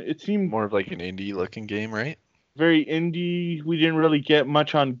this one. It seemed more of like an indie looking game, right? very indie. We didn't really get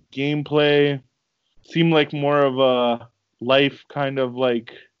much on gameplay. Seemed like more of a life kind of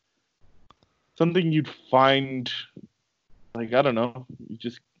like something you'd find. Like I don't know, you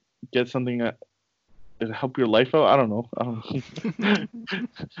just get something that help your life out. I don't know.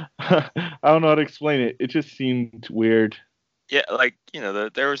 I don't know how to explain it. It just seemed weird. Yeah, like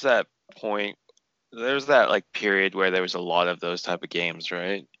there was that point. There was that like period where there was a lot of those type of games,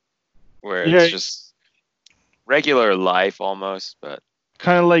 right? Where Yeah. it's just regular life almost, but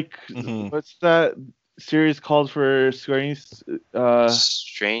Kind of like Mhm. what's that series called for Square Enix?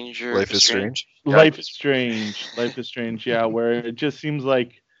 Stranger. Life is Strange. Life is Strange. Life is Strange. Yeah, where it just seems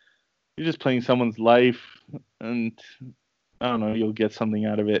like you're just playing someone's life, and I don't know, you'll get something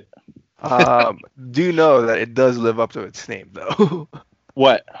out of it. Do know that it does live up to its name, though.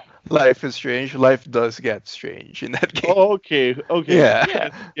 What? Life is strange. Life does get strange in that game. Oh, okay. Yeah.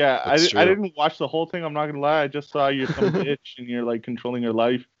 Yeah, I That's true. didn't watch the whole thing. I'm not gonna lie. I just saw you're some bitch and you're like controlling your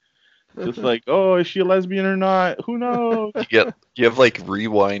life. Just like, oh, is she a lesbian or not? Who knows? You have like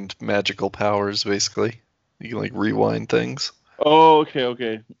rewind magical powers basically. You can like rewind things. Oh,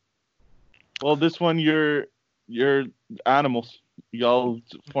 okay. Well, this one you're animals. Y'all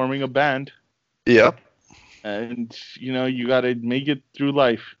forming a band, Yep. and you gotta make it through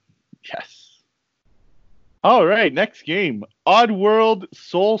life. Yes. All right, next game, Oddworld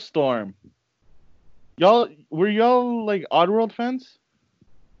Soulstorm. Were y'all like Oddworld fans?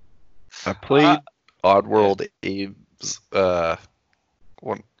 I played Oddworld Abe's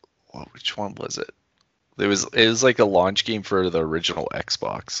one. Which one was it? It was like a launch game for the original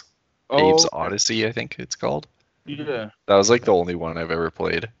Xbox. Abe's Odyssey, I think it's called. Yeah. That was like the only one I've ever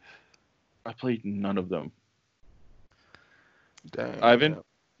played. I played none of them. Dang, Ivan? yeah.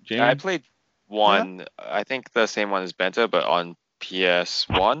 Jamie? I played one. I think the same one as Bento, but on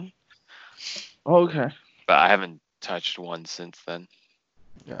PS1. Oh, okay. But I haven't touched one since then.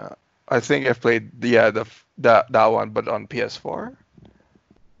 Yeah. I think I've played that one, but on PS4. 'Cause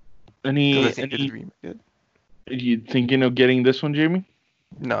Any I think it's remade. you thinking of getting this one, Jamie?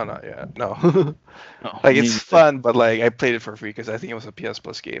 No, not yet. No. No. Like me it's neither. fun, but like I played it for free because I think it was a PS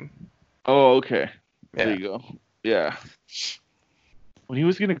Plus game. Oh, okay. There Yeah. you go. Yeah. When he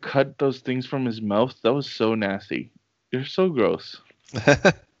was gonna cut those things from his mouth, that was so nasty. You're so gross.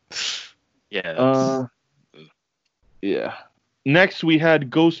 Yeah. That's, Yeah. Next we had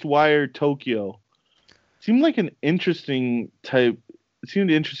Ghostwire Tokyo. Seemed like an interesting type. It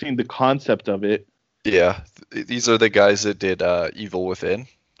seemed interesting, the concept of it. Yeah, these are the guys that did Evil Within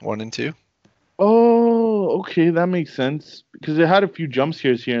 1 and 2. Oh, okay, that makes sense because it had a few jump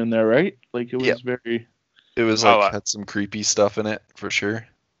scares here and there, right? Like it was Yeah. very. It was like had some creepy stuff in it for sure.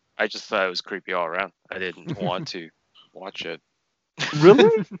 I just thought it was creepy all around. I didn't want to watch it.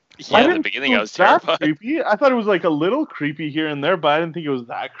 Really? Yeah, in the beginning I was that terrified. creepy. I thought it was like a little creepy here and there, but I didn't think it was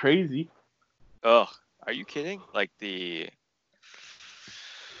that crazy. Oh, are you kidding? Like the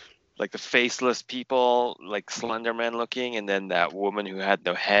faceless people, like Slenderman looking, and then that woman who had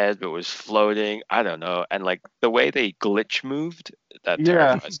no head but was floating. I don't know, and like the way they glitch moved, that Yeah.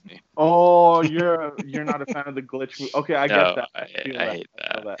 terrifies me. Oh, you're not a fan of the glitch move. Okay, I No, get that. I feel hate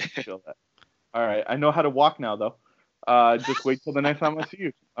I feel that. All right, I know how to walk now though. Just wait till the next time I see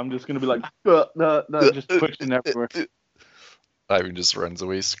you. I'm just gonna be like, just pushing everywhere. Ivan just runs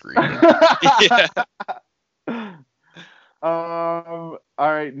away screaming. Yeah. All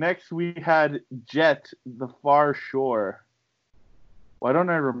right, next we had Jet, The Far Shore. Why don't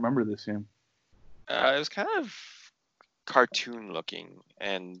I remember this game? It was kind of cartoon looking,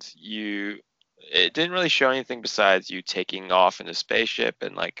 and it didn't really show anything besides you taking off in a spaceship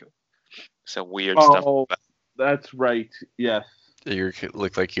and like some weird stuff. Oh, that's right. Yes. You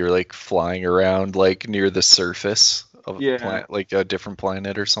look like you're like flying around like near the surface of Yeah. a planet, like a different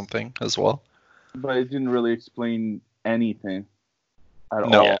planet or something as well. But it didn't really explain anything at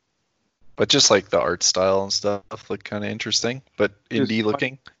No. all. But just like the art style and stuff look kind of interesting, but Just indie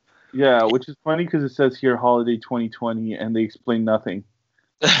looking. Yeah, which is funny because it says here holiday 2020 and they explain nothing.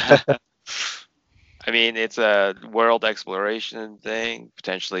 I mean, it's a world exploration thing,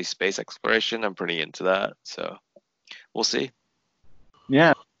 potentially space exploration. I'm pretty into that. So we'll see.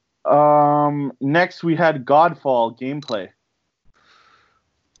 Yeah. Next we had Godfall gameplay.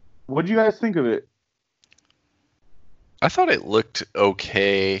 What do you guys think of it? I thought it looked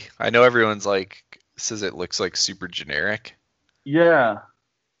okay. I know everyone's like says it looks like super generic. Yeah.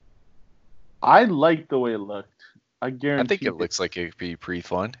 I liked the way it looked. I I guarantee. think it looks like it'd be pretty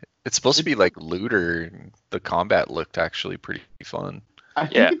fun. It's supposed to be like looter, and the combat looked actually pretty fun. I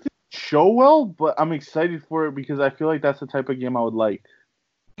think Yeah. it didn't show well, but I'm excited for it because I feel like that's the type of game I would like.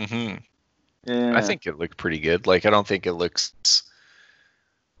 Hmm Yeah. I think it looked pretty good. Like I don't think it looks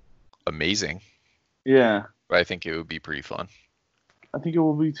amazing, Yeah. but I think it would be pretty fun. I think it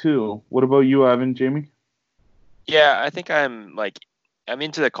will be too. What about you, Ivan, Jamie? Yeah, I think I'm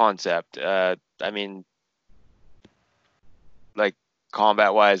into the concept. I mean, like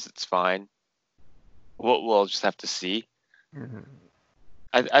combat wise, it's fine. We'll just have to see. Mhm.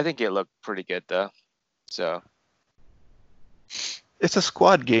 I think it looked pretty good though. So It's a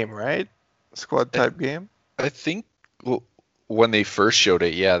squad game, right? Squad type game. I think when they first showed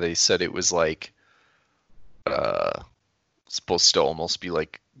it, yeah, they said it was like supposed to almost be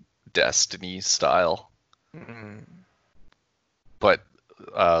like Destiny style, Mm. but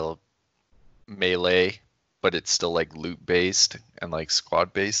melee, but it's still like loot based and like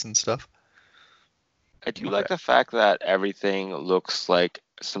squad based and stuff. I do like the fact that everything looks like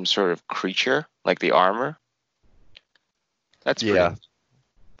some sort of creature, like the armor. That's Yeah, pretty.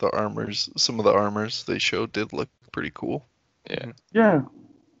 the armors, some of the armors they showed did look pretty cool. Yeah. Yeah.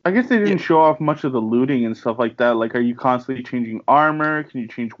 I guess they didn't show off much of the looting and stuff like that. Like, are you constantly changing armor? Can you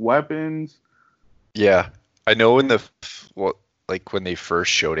change weapons? Yeah, I know in like when they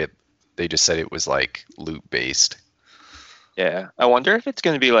first showed it, they just said it was like loot based. Yeah. I wonder if it's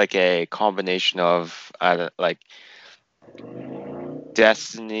going to be like a combination of like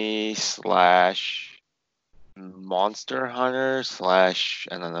Destiny / Monster Hunter / I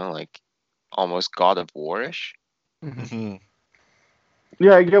don't know, like almost God of War-ish. Mhm. Mhm.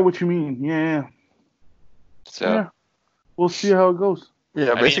 Yeah, I get what you mean. Yeah. So Yeah. We'll see how it goes.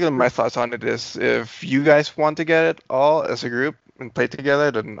 Yeah, mean- basically my thoughts on it is if you guys want to get it all as a group and play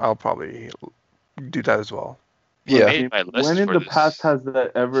together, then I'll probably do that as well. Yeah, made my list When in for the this. past has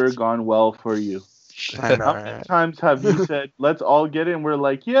that ever gone well for you? I know, How many right? times have you said, let's all get it? And we're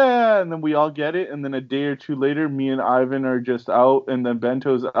like, yeah. And then we all get it. And then a day or two later, me and Ivan are just out. And then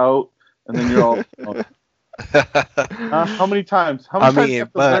Bento's out. And then you're all. How many times? How I many times mean, you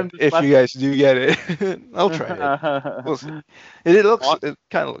have to learn but this if lesson? you guys do get it, I'll try it. We'll see. It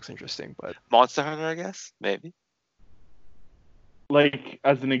kind of looks interesting, but Monster Hunter, I guess, maybe. Like,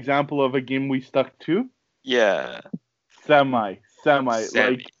 as an example of a game we stuck to? Yeah. Semi. Semi,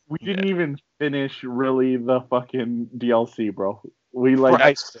 Like, we didn't even finish really the fucking DLC, bro. We like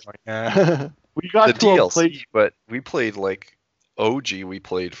right. Yeah. we got the to a DLC, place. but we played like OG. We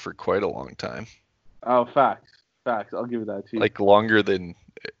played for quite a long time, Oh, facts. I'll give it that to you. like longer than.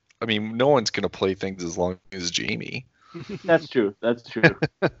 I mean, no one's gonna play things as long as Jamie. That's true.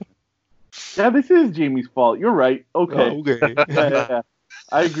 Yeah, this is Jamie's fault. You're right. Okay. Okay. Yeah.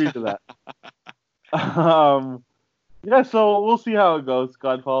 I agree to that. Yeah, so we'll see how it goes.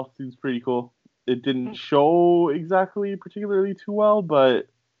 Godfall seems pretty cool. It didn't show exactly particularly too well, but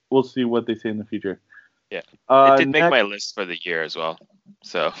we'll see what they say in the future. Yeah. It did make next- my list for the year as well.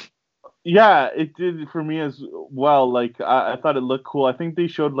 So Yeah, it did for me as well. Like I thought it looked cool. I think they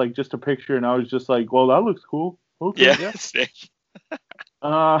showed like just a picture, and I was just like, "Well, that looks cool." Okay. yeah.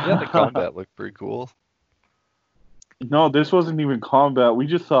 Yeah, the combat looked pretty cool. No, this wasn't even combat. We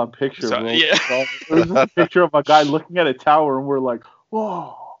just saw a picture. So- bro. yeah. It was just a picture of a guy looking at a tower, and we're like,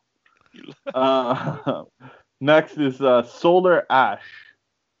 "Whoa." Next is Solar Ash.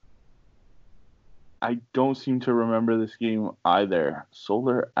 I don't seem to remember this game either.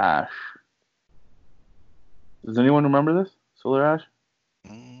 Solar Ash. Does anyone remember this? Solar Ash?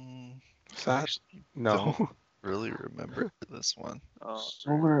 Sad. Actually, No. don't really remember this one.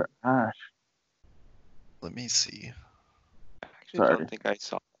 Solar Ash. Let me see. Actually, I Sorry. don't think I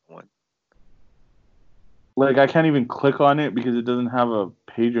saw that one. Like, I can't even click on it because it doesn't have a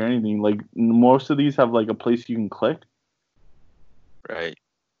page or anything. Like, most of these have, like, a place you can click. Right.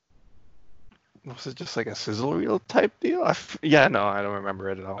 Was it just like a sizzle reel type deal? Yeah, no, I don't remember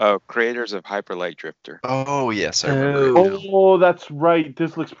it at all. Oh, creators of Hyper Light Drifter. Oh yes, I remember. Oh. it now. Oh, that's right.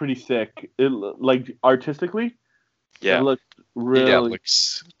 This looks pretty sick. Like, artistically, Yeah. it looks really... Yeah, it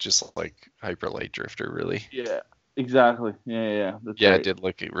looks just like Hyper Light Drifter, really. Yeah, exactly. Yeah. That's Yeah, right. it did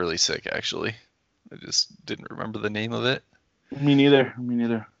look really sick, actually. I just didn't remember the name of it. Me neither.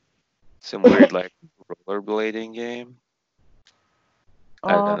 Some weird like rollerblading game.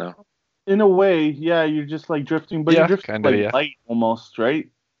 I don't know. In a way, yeah, you're just like drifting, but Yeah, you're drifting kinda, like yeah. light almost, right?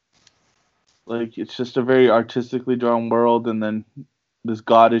 Like it's just a very artistically drawn world, and then this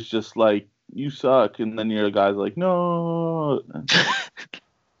god is just like, you suck, and then your guy's like, no.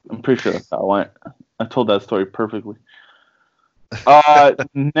 I'm pretty sure that's how it went. I told that story perfectly.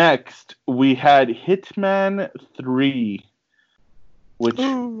 Next we had Hitman 3, which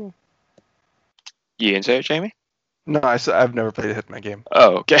Ooh. You into it, Jamie? No, I've never played a Hitman game.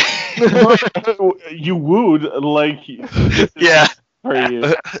 Oh, okay. you wooed like Yeah. for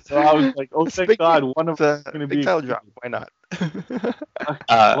you. So I was like, oh, It's a thank big God, deal. one of It's us is a going to big be. title drop. Why not?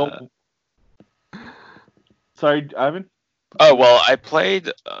 Uh, Sorry, Ivan? Oh, well, I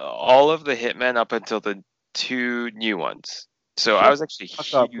played all of the Hitman up until the 2 new ones. So I Shut was actually fuck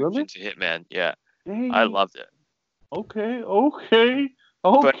huge up, really? into Hitman. Yeah, Dang. I loved it. Okay. I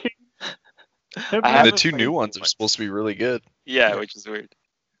And the haven't two played new new ones are ones. supposed to be really good. Yeah, Yeah. which is weird.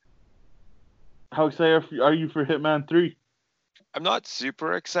 How excited are you for Hitman 3? I'm not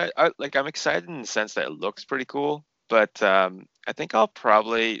super excited. I'm excited in the sense that it looks pretty cool, but I think I'll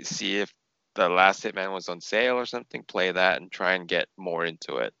probably see if the last Hitman was on sale or something, play that and try and get more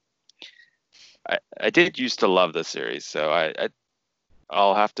into it. I did used to love the series, so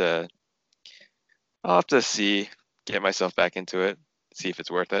I'll have to see, get myself back into it, see if it's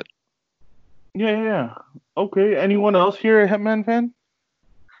worth it. Yeah. Okay. Anyone else here a Hitman fan?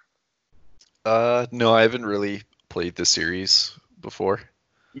 No, I haven't really played the series before,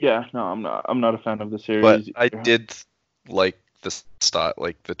 Yeah. No, I'm not. I'm not a fan of the but series. I did like the style.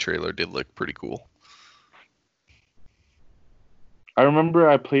 Like the trailer did look pretty cool. I remember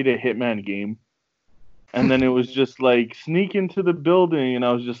I played a Hitman game, and then it was just like sneak into the building, and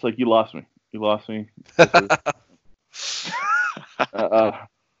I was just like, "You lost me. You lost me."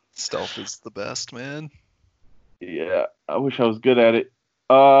 Stealth is the best, man. Yeah, I wish I was good at it.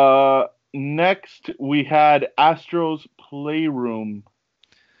 Next we had Astro's Playroom.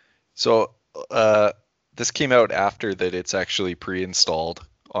 So, this came out after that. It's actually pre-installed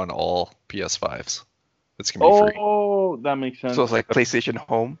on all PS5s. It's gonna be free. Oh, that makes sense. So it's like PlayStation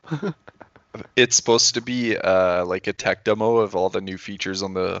Home. It's supposed to be like a tech demo of all the new features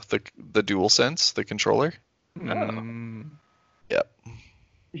on the DualSense, the controller. Mm.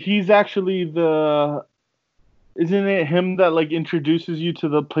 He's actually the. Isn't it him that like introduces you to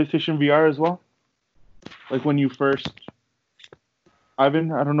the PlayStation VR as well? Like when you first.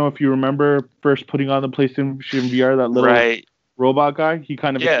 Ivan, I don't know if you remember first putting on the PlayStation VR, that little Right. robot guy. He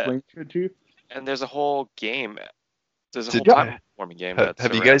kind of Yeah. explains it to you. And there's a whole game. There's a Did- whole Yeah. platforming game. Have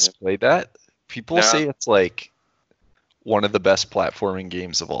that's you around guys it. played that? People No. say it's like one of the best platforming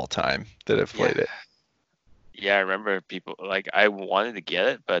games of all time that have played it. Yeah, I remember people I wanted to get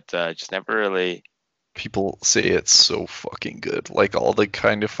it, but just never really. People say it's so fucking good. Like all the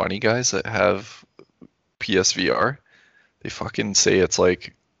kind of funny guys that have PSVR, they fucking say it's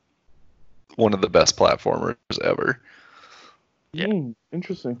like one of the best platformers ever. Yeah.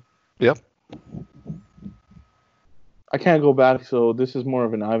 Interesting. Yep. I can't go back, so this is more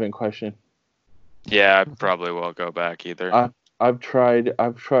of an Ivan question. Yeah, I probably won't go back either. I've tried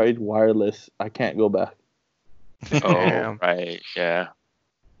wireless. I can't go back. Oh, Damn. right. Yeah.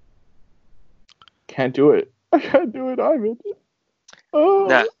 Can't do it. I can't do it, Ivan. Oh.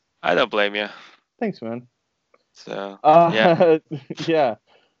 Nah, I don't blame you. Thanks, man. So Yeah. Yeah.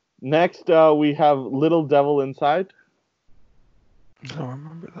 Next, we have Little Devil Inside. I don't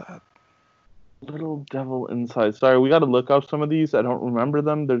remember that. Little Devil Inside. Sorry, we got to look up some of these. I don't remember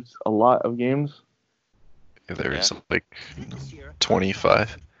them. There's a lot of games. There's like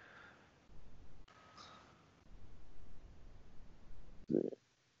 25.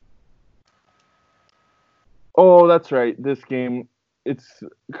 Oh, that's right. This game. It's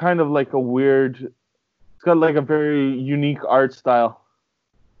kind of like a weird. It's got like a very unique art style.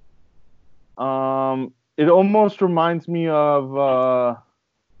 It almost reminds me of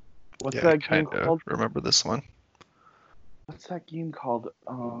what's Yeah, that I game kinda called? remember this one. What's that game called?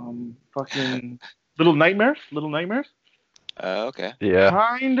 Fucking Little Nightmares. Little Nightmares. okay. Yeah.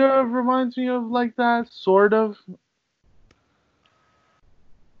 Kind of reminds me of like that, sort of.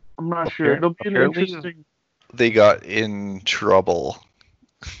 I'm not sure. It'll be an Apparently- interesting. They got in trouble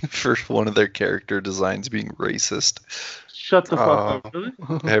for one of their character designs being racist. Shut the fuck up. Oh. Really?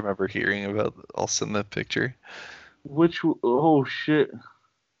 I remember hearing about. I'll send the picture. Which? Oh shit.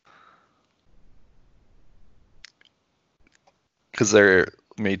 Because they're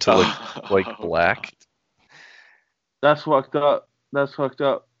made to look like Oh, black. That's fucked up. That's fucked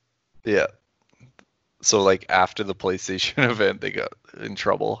up. Yeah. So like after the PlayStation event, they got in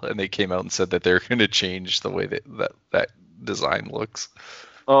trouble and they came out and said that they're going to change the way that design looks.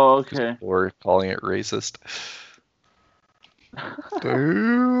 Oh, okay. Or calling it racist.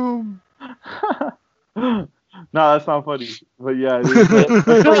 Damn. No, that's not funny. But yeah, it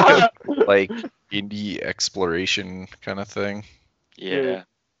is. Like indie exploration kind of thing. Yeah.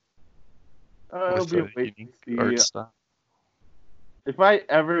 It'll with be a a wait unique to art see. style. If I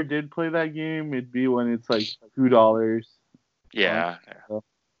ever did play that game, it'd be when it's like $2. Yeah.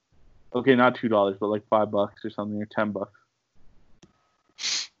 Okay, not $2, but like $5 or something, or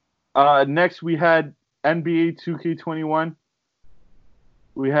 $10. Next we had NBA 2K21.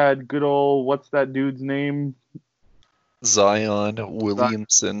 We had good old, what's that dude's name? Zion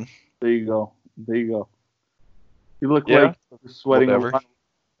Williamson. There you go. There you go. You look Yeah, like you're sweating a whatever. lot.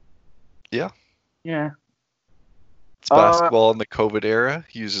 Yeah. Yeah. It's basketball in the COVID era.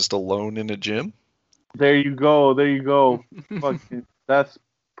 He was just alone in a gym. There you go. There you go. Fucking, that's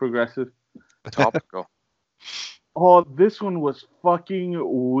progressive. Topical. Oh, this one was fucking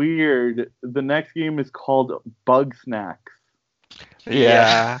weird. The next game is called Bug Snacks.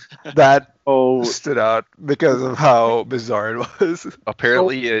 Yeah, that Oh, stood out because of how bizarre it was.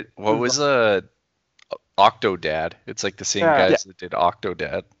 Apparently, what was Octodad? It's like the same Yeah. guys that did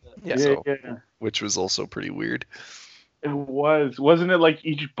Octodad, Yeah. so- yeah. which was also pretty weird. It was. Wasn't it like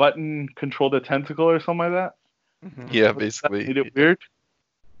each button controlled a tentacle or something like that? Mhm. Yeah, That basically. made it weird.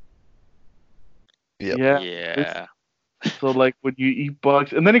 Yep. Yeah. Yeah. So like when you eat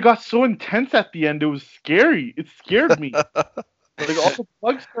bugs, and then it got so intense at the end, it was scary. It scared me. Like all the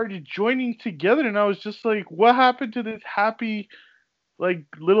bugs started joining together, and I was just like, "What happened to this happy, like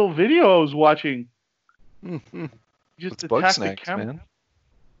little video I was watching?" Mhm. Just It's Bug attack the Snacks, camera. man.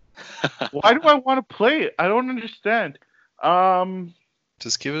 Why do I want to play it? I don't understand.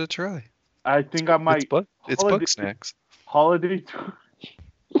 Just give it a try. I think I might. It's Holiday- Bug Snacks. Holiday.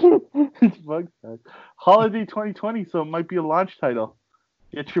 It's bug snacks. Holiday 2020, so it might be a launch title.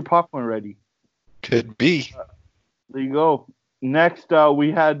 Get your popcorn ready. Could be. There you go. Next, we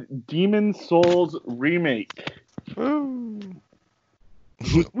had Demon Souls remake. Woo.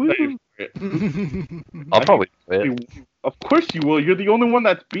 Who's excited for it? I'll probably play it. Of course you will. You're the only one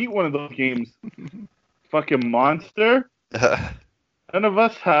that's beat one of those games. Fucking monster. None of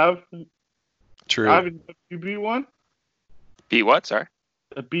us have. True. Haven't you beat one? Beat what? Sorry.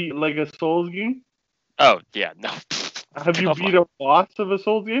 Beat like a Souls game? Oh yeah, no. Have you Come beat a boss of a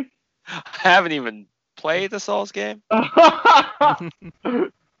Souls game? I haven't even played the Souls game.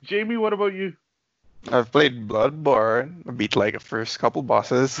 Jamie, what about you? I've played Bloodborne. I beat like the first couple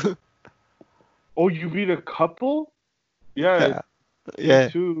bosses. Oh, you beat a couple? Yeah. Yeah.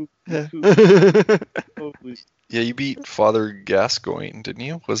 Two. Yeah. Totally. Yeah, you beat Father Gascoigne, didn't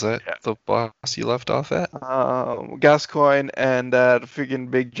you? Was that Yeah. the boss you left off at? Gascoigne and that freaking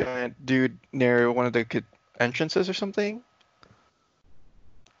big giant dude near one of the entrances or something.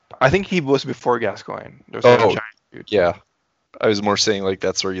 I think he was before Gascoigne. There was a Oh, giant dude. Yeah. I was more saying like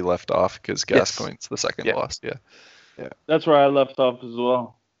that's where you left off because Yes. Gascoigne's the second Yeah. boss. Yeah. That's where I left off as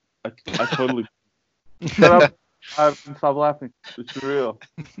well. I totally. Shut up. I haven't stopped laughing. It's real.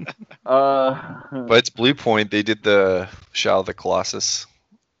 But it's Blue Point. They did the Shadow of the Colossus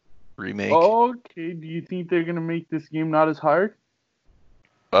remake. Okay, do you think they're gonna make this game not as hard?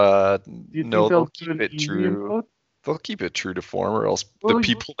 No, Do you they'll do keep an it easy true. mode? They'll keep it true to form, or else Well, the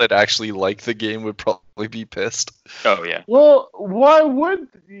people that actually like the game would probably be pissed. Oh yeah. Well, why would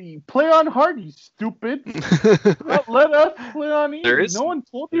you play on hard, you stupid? Let us play on easy. There is- no one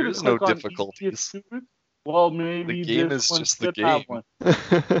told you there to is no click on easy, you difficulties. stupid. Well, maybe The game this is one just the should have game.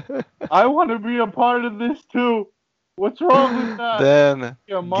 one. I want to be a part of this too. What's wrong with that? Then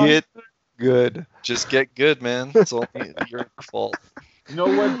You a monster? get good. Just get good, man. It's only your fault. You know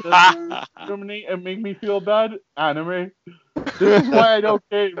what does discriminate and make me feel bad? Anime. This is why I don't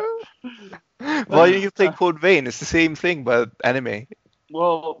game. Well, you can take Code Vein. It's the same thing, but anime.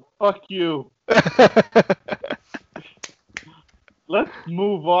 Well, fuck you. Let's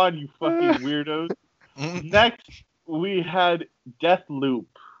move on, you fucking weirdos. Next, we had Deathloop,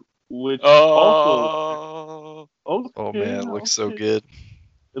 which also. Oh. Man, it looks so okay. good.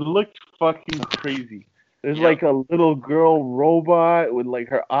 It looked fucking crazy. There's Yep. like a little girl robot with like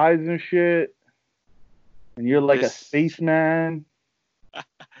her eyes and shit. And you're like This- a spaceman.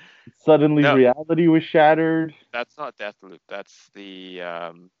 Suddenly No. reality was shattered. That's not Deathloop. That's the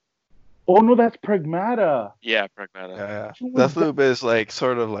Oh no, that's Pragmata. yeah, Pragmata. Yeah. Who was Deathloop is like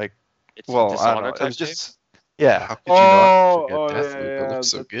sort of like, It's a well, I don't Dishonored know. It type was just, How yeah. could you not Oh, forget oh, Deathloop? yeah, It looks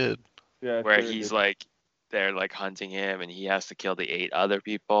so that's- good. Yeah, where sure he's did. like they're like hunting him and he has to kill the 8 other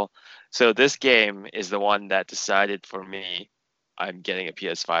people. So this game is the one that decided for me I'm getting a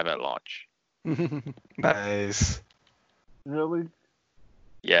PS5 at launch. Nice. Really?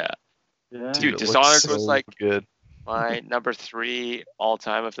 Yeah. Yeah. Dude, it Dishonored looks was so like good. my number 3 all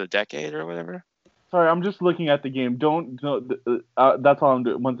time of the decade or whatever. Sorry, I'm just looking at the game. That's all I'm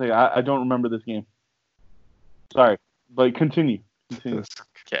doing. One second. I don't remember this game. Sorry, but continue. Continue.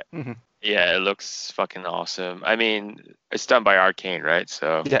 Yeah, it looks fucking awesome. I mean, it's done by Arcane, right?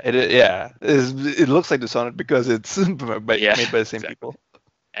 So Yeah, it looks like Dishonored because it's Yeah, made by the same exactly. people.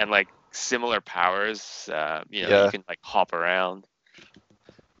 and like similar powers. You Yeah. can like hop around.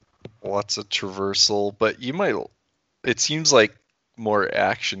 Lots of traversal, but you might. It seems like more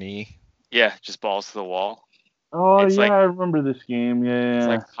actiony. Yeah, just balls to the wall. Oh It's yeah, like- I remember this game. Yeah, It's yeah,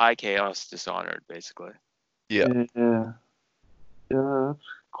 like high chaos Dishonored, basically. Yeah, yeah. Yeah, that's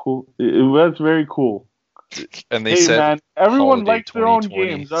cool. That's very cool. and they Hey said man, everyone holiday likes their own 2020,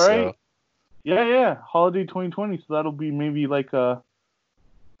 games, all right? so Yeah. Holiday 2020, so that'll be maybe like a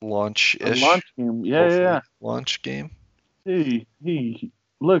launch-ish. launch game. Yeah. hopefully, launch game. Hey,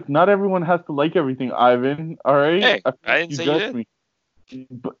 look, not everyone has to like everything, Ivan. All right. Hey, feel I didn't say you judged did. me.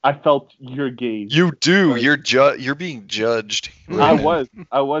 But I felt your gaze. You do. Sorry. You're being judged. I right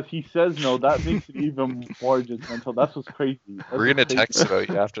now. was. He says no. That makes it even more judgmental. That's what's crazy. That's We're gonna what's crazy. text about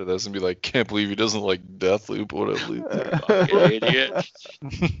you after this and be like, "Can't believe he doesn't like Deathloop. What a loser!" Fucking idiot.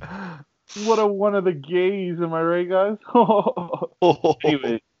 What a one of the gays, am I right, guys?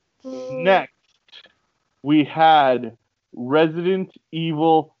 Anyway, next we had Resident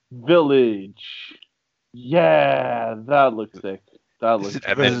Evil Village. Yeah, that looks sick. That Is looks it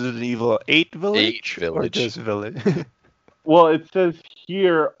sick. Resident Evil 8 Village? Or Village. just Village? Well, it says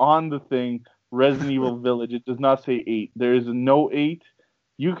here on the thing Resident Evil Village. It does not say 8. There is no 8.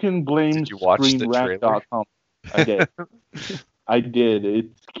 You can blame Did you watch the ScreenRant.com. I did. I did. It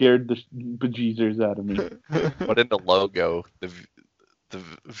scared the bejeezers out of me. But in the logo, the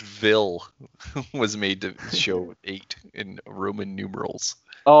Vil was made to show 8 in Roman numerals.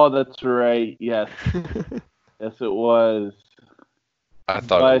 Oh, that's right. Yes. Yes, it was. I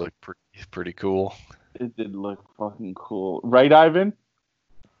thought But- it looked pretty cool. It did look fucking cool. Right, Ivan?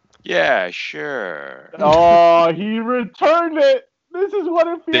 Yeah, sure. Oh, he returned it. This is what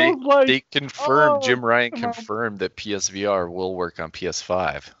it feels like. They confirmed, Jim Ryan come on. confirmed that PSVR will work on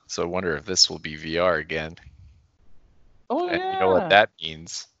PS5. So I wonder if this will be VR again. Oh, And yeah. you know what that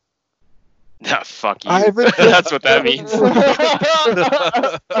means. Nah, fuck you. Ivan- That's what that means.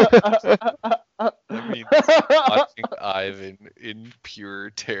 That means watching Ivan in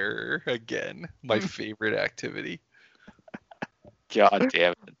pure terror again. My favorite activity. God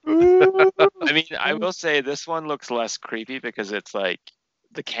damn it. I mean, I will say this one looks less creepy because it's like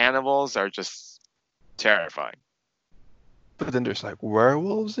the cannibals are just terrifying. But then there's like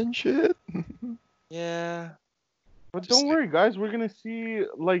werewolves and shit. Yeah. But Just don't like- worry, guys. We're gonna see.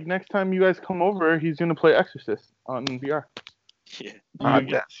 Like next time you guys come over, he's gonna play Exorcist on VR. Yeah. You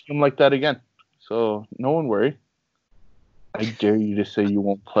get to see him like that again. So no one worry. I dare you to say you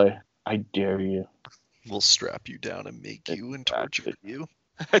won't play. I dare you. We'll strap you down and make you and torture you.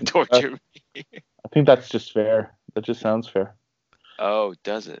 Torture me. I think that's just fair. That just sounds fair. Oh,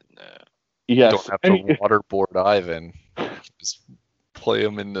 does it? No. Yes. Don't have to waterboard Ivan. You can just play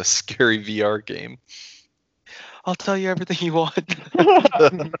him in the scary VR game. I'll tell you everything you want.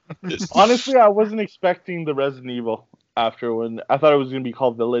 Honestly, I wasn't expecting the Resident Evil after when I thought it was gonna be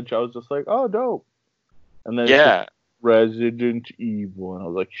called Village. I was just like, oh, dope. And then it's Yeah. just Resident Evil, and I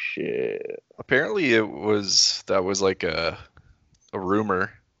was like, shit. Apparently, that was like a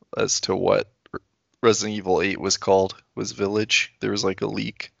rumor as to what Resident Evil 8 was called. Was Village? There was like a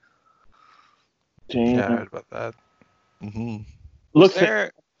leak. Damn. Yeah, I heard about that. Hmm Look, Is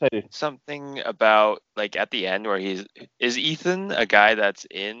there excited. something about like at the end where is Ethan a guy that's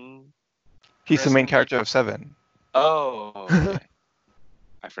in? He's the main Resident character of 7. Oh, okay.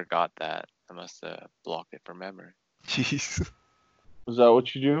 I forgot that. I must have blocked it from memory. Jeez. Is that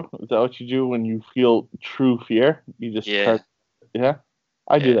what you do? Is that what you do when you feel true fear? You just Yeah. start. Yeah,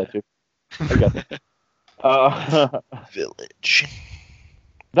 I do Yeah. that too. I got it. Village.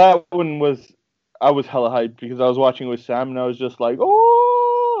 That one was. I was hella hyped because I was watching with Sam and I was just like,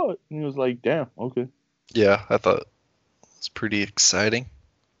 oh, and he was like, damn, okay, Yeah, I thought it was pretty exciting.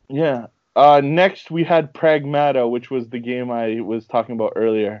 yeah. Next we had Pragmata, which was the game I was talking about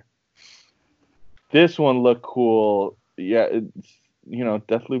earlier. This one looked cool. Yeah, it's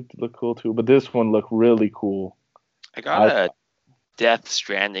Deathloop looked cool too, but this one looked really cool. I got a Death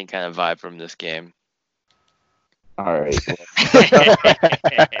Stranding kind of vibe from this game. All right.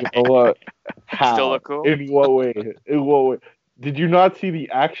 You know what? How? Still look cool? In what way? In what way? Did you not see the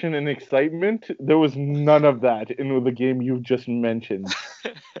action and excitement? There was none of that in the game you just mentioned.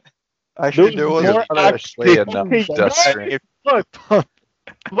 Actually, There there was was more another action. Play enough Okay, Death guys, Stranding. look.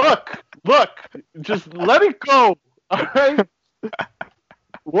 Look, just let it go. All right,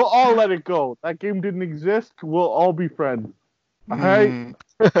 we'll all let it go. That game didn't exist. We'll all be friends. All right.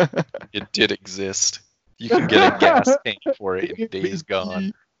 Mm. It did exist. You can get a gas tank for it in Days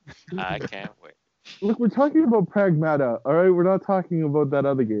Gone. I can't wait. Look, we're talking about Pragmata. All right, we're not talking about that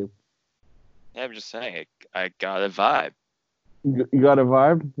other game. Yeah, I'm just saying, I got a vibe. You got a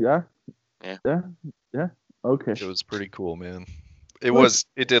vibe? Yeah. Yeah. Yeah. Okay. It was pretty cool, man. It Look- was.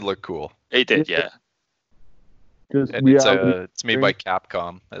 It did look cool, It did, Yeah. yeah. Just and reality. it's made by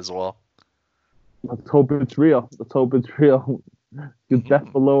Capcom as well. Let's hope it's real. Because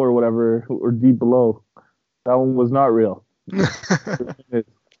Death Below or whatever, or Deep Below, that one was not real. I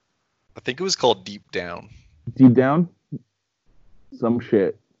think it was called Deep Down. Deep down, some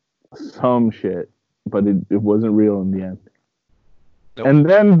shit, but it wasn't real in the end. Nope. And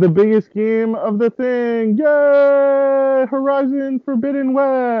then the biggest game of the thing, yay! Horizon Forbidden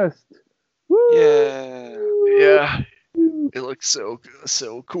West. Woo! Yeah. Yeah, it looks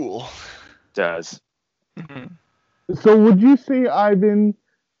so cool. Does. So would you say, Ivan,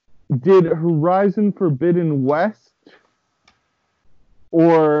 did Horizon Forbidden West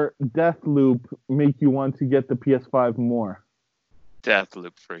or Deathloop make you want to get the PS5 more?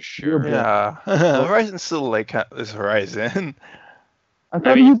 Deathloop for sure. Yeah. Horizon's still like this Horizon. I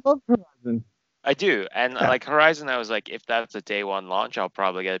thought mean- you loved Horizon. I do. And Yeah. like Horizon, I was like, if that's a day one launch, I'll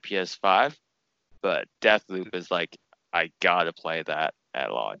probably get a PS5. But Deathloop is like, I gotta play that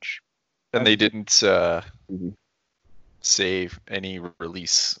at launch. And they didn't Easy. save any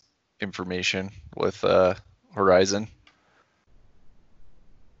release information with Horizon.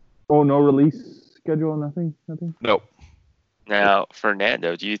 Oh, no release schedule, nothing. Nope. Now,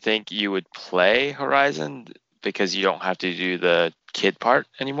 Fernando, do you think you would play Horizon because you don't have to do the kid part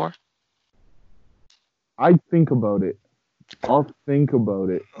anymore? I'd think about it. I'll think about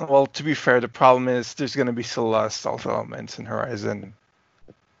it. Well, to be fair, the problem is there's going to be still a lot of stealth elements in Horizon.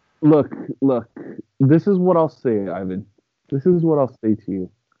 Look. This is what I'll say, Ivan. This is what I'll say to you.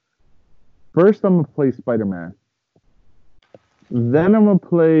 First, I'm gonna play Spider-Man. Then I'm gonna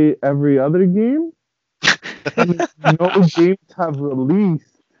play every other game. And if no games have released.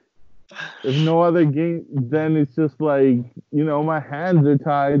 If no other game, then it's just like, my hands are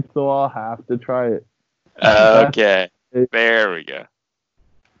tied, so I'll have to try it. Okay. There we go.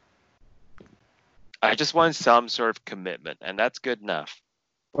 I just want some sort of commitment, and that's good enough.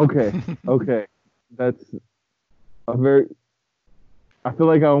 Okay. That's a very. I feel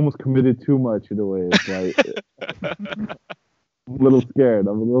like I almost committed too much in a way. It's like I'm a little scared.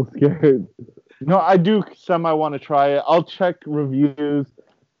 No, I do semi want to try it. I'll check reviews.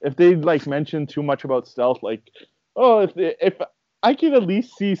 If they mention too much about stealth, if I can at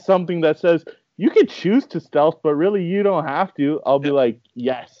least see something that says you can choose to stealth, but really you don't have to, I'll be like,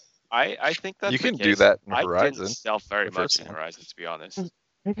 yes. I think that's You the can do case. that in I Horizon. didn't stealth very the much first in one. Horizon, to be honest.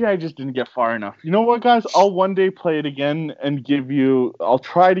 Maybe I just didn't get far enough. You know what, guys? I'll one day play it again and I'll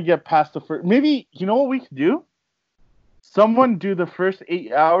try to get past the first. Maybe, you know what we could do? Someone do the first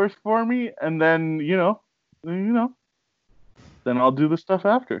 8 hours for me, and then, then I'll do the stuff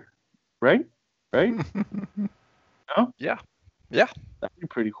after. Right? No? Yeah. That'd be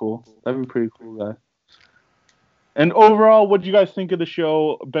pretty cool. Guys. And overall, what do you guys think of the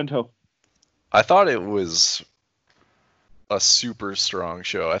show, Bento? I thought it was a super strong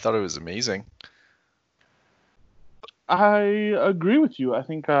show. I thought it was amazing. I agree with you. I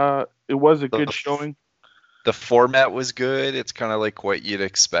think it was a good The- showing. The format was good. It's kind of like what you'd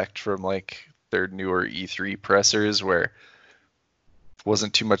expect from their newer E3 pressers, where it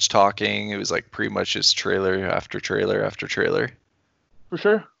wasn't too much talking. It was pretty much just trailer after trailer after trailer. For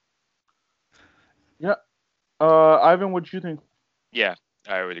sure. Yeah. Ivan, what do you think? Yeah,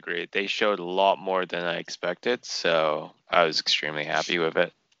 I would agree. They showed a lot more than I expected, so I was extremely happy with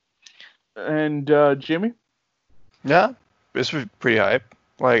it. And Jimmy? Yeah, this was pretty hype.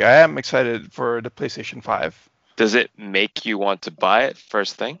 I am excited for the PlayStation 5. Does it make you want to buy it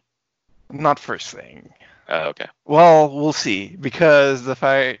first thing? Not first thing. Oh, okay. Well, we'll see, because the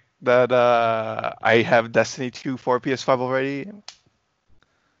fact that I have Destiny 2 for PS5 already.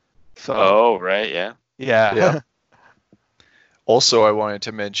 So Oh, right, yeah. yeah. Yeah. Also, I wanted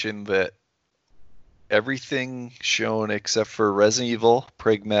to mention that everything shown except for Resident Evil,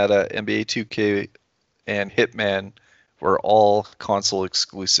 Pragmata, NBA 2K, and Hitman were all console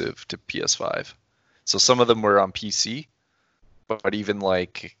exclusive to PS5. So some of them were on PC, but even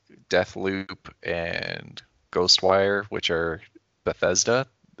Deathloop and Ghostwire, which are Bethesda,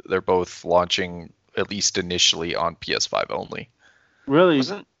 they're both launching at least initially on PS5 only. Really?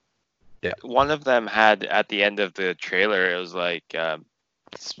 Wasn't Yeah. one of them had at the end of the trailer, it was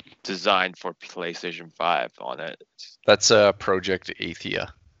it's designed for PlayStation 5 on it. That's Project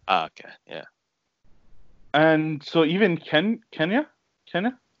Athia. Ah, okay, yeah. And so even Kenya?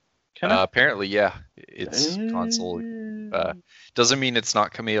 Apparently, yeah, it's console. Doesn't mean it's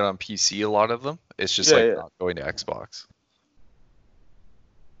not coming out on PC. A lot of them, it's just not going to Xbox.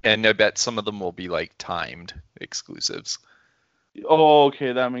 And I bet some of them will be like timed exclusives. Oh,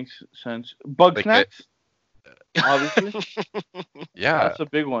 okay, that makes sense. Bugsnax, obviously. Yeah, That's a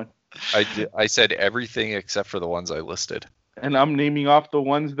big one. I said everything except for the ones I listed. And I'm naming off the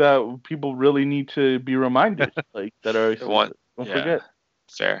ones that people really need to be reminded, like that are. Don't forget.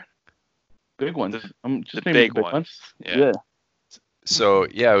 Fair. Big ones. I'm just The naming big big ones. ones. Yeah. So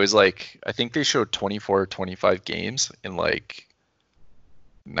yeah, it was like I think they showed 24 or 25 games, and like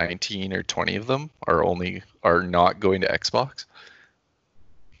 19 or 20 of them are not going to Xbox,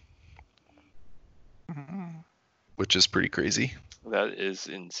 which is pretty crazy. That is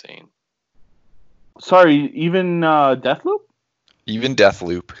insane. Sorry, even Deathloop? Even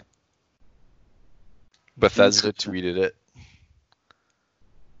Deathloop. Bethesda tweeted it.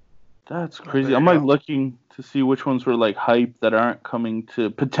 That's crazy. I'm like looking to see which ones were like hype that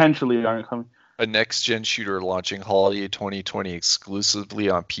potentially aren't coming. A next-gen shooter launching holiday 2020 exclusively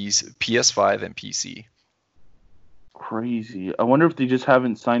on PS5 and PC. Crazy. I wonder if they just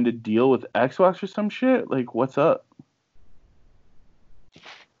haven't signed a deal with Xbox or some shit. Like, what's up?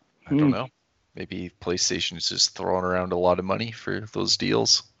 I don't know. Maybe PlayStation is just throwing around a lot of money for those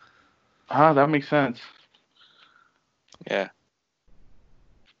deals. Ah, that makes sense. Yeah.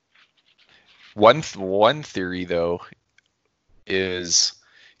 One theory though is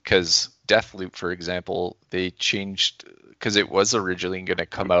because Deathloop, for example, they changed because it was originally going to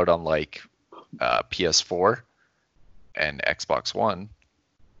come out on like PS4 and Xbox One,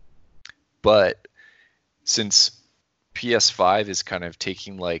 but since PS5 is kind of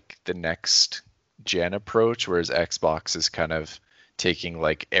taking like the next gen approach, whereas Xbox is kind of taking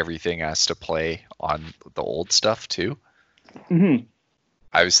like everything has to play on the old stuff too. Mm-hmm.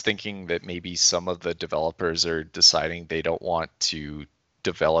 I was thinking that maybe some of the developers are deciding they don't want to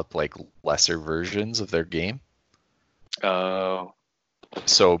develop like lesser versions of their game. Oh.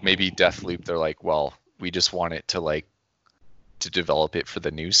 So maybe Deathloop, they're like, well, we just want it to develop it for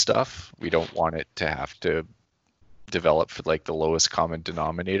the new stuff. We don't want it to have to develop for like the lowest common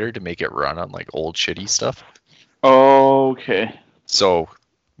denominator to make it run on like old shitty stuff. Okay. So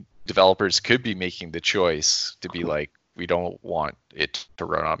developers could be making the choice to be like, we don't want it to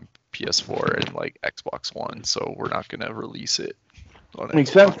run on PS4 and like Xbox One, so we're not going to release it on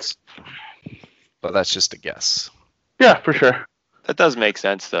Makes Xbox. sense. But that's just a guess. Yeah, for sure. That does make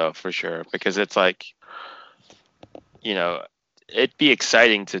sense though, for sure, because it's like, it'd be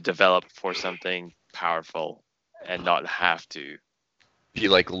exciting to develop for something powerful and not have to be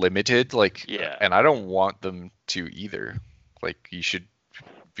like limited, like, yeah. And I don't want them to either. Like, you should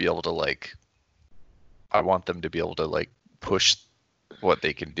be able to like, I want them to be able to like push what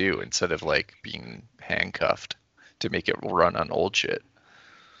they can do instead of like being handcuffed to make it run on old shit.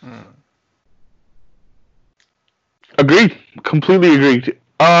 Agreed. Completely agreed.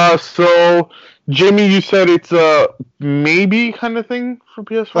 So Jimmy, you said it's a maybe kind of thing for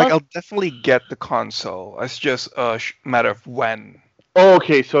PS5? Like, I'll definitely get the console. It's just a matter of when. Oh,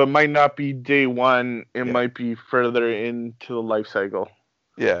 okay, so it might not be day one. It Yeah. might be further into the life cycle.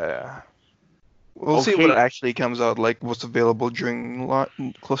 Yeah. We'll see Okay. what actually comes out, like what's available during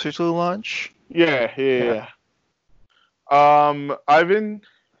closer to the launch. Yeah. Ivan,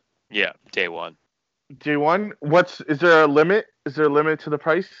 Yeah, day one. day one. Is there a limit? Is there a limit to the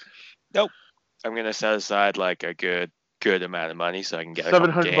price? I'm gonna set aside like a good amount of money so I can get a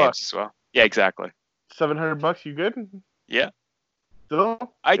 $700 couple games as well. Yeah, exactly. $700, you good? Yeah. Still?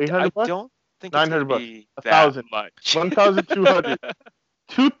 I 800 bucks? don't think it's gonna $900, be that 1,000, much. 1,200,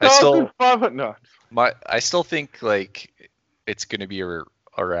 still- 2,500. No. I still think like it's going to be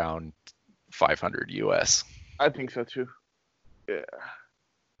around 500 US. I think so too. Yeah.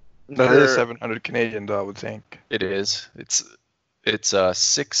 That is 700 Canadian, though, I would think. It is. It's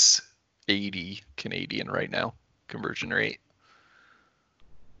 680 Canadian right now, conversion rate.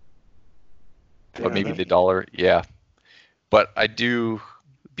 But maybe the dollar, yeah. But I do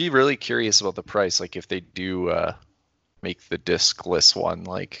be really curious about the price. Like if they do make the discless one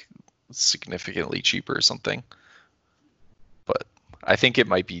like significantly cheaper or something. But I think it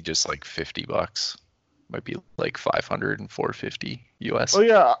might be just like $50. Might be like 500 and 450 US. Oh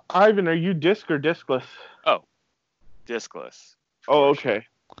yeah, Ivan, are you disc or discless? Discless. Oh, okay.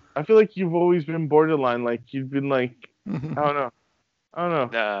 I feel like you've always been borderline. Like you've been like, I don't know.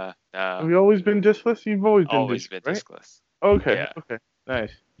 Nah. Have you always been discless? You've always been Always disc, been right? discless. Okay. Yeah. Okay.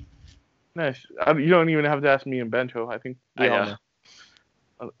 Nice. You don't even have to ask me and Bento. I think we I all know.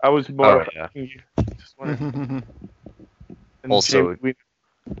 know. I was more. yeah. Just wondering. And Also- Jamie,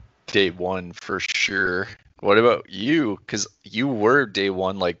 Day one for sure. What about you? Because you were day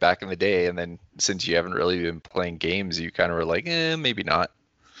one like back in the day, and then since you haven't really been playing games, you kind of were like, maybe not.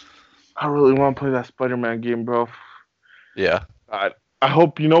 I really want to play that Spider-Man game, bro. Yeah. I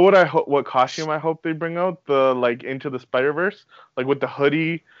hope you know what I hope. What costume I hope they bring out? The like Into the Spider-Verse, like with the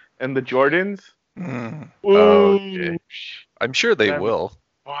hoodie and the Jordans. Mm. Ooh, Okay. I'm sure they That- will.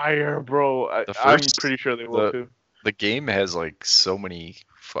 fire, bro! The I'm first- pretty sure they will too. The game has like so many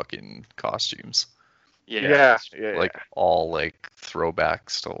fucking costumes. Yeah. Like all like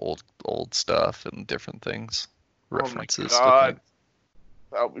throwbacks to old stuff and different things. References Oh my to God. things.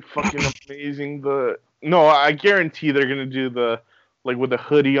 That would be fucking amazing. No, I guarantee they're gonna do the like with the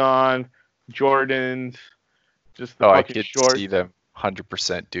hoodie on, Jordans, just the Oh, I fucking could shorts. see them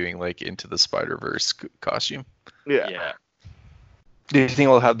 100% doing like Into the Spider-Verse costume. Yeah. Do you think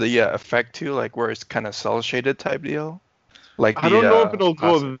it'll have the effect too, like where it's kind of cell shaded type deal? Like I don't know if it'll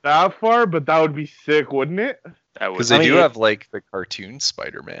go that far, but that would be sick, wouldn't it? That would. Because they I mean, do it- have like the cartoon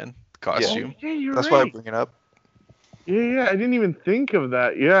Spider-Man costume. Yeah, you're That's why I right. bring it up. Yeah, I didn't even think of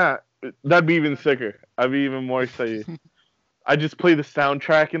that. Yeah, that'd be even sicker. I'd be even more excited. I just play the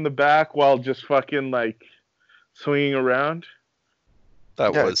soundtrack in the back while just fucking like swinging around.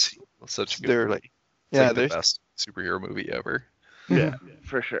 That Yeah, was such a good They're movie. like, It's yeah, like the there's best superhero movie ever. Yeah,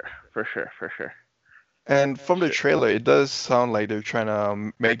 for sure. And from the Shit. trailer, it does sound like they're trying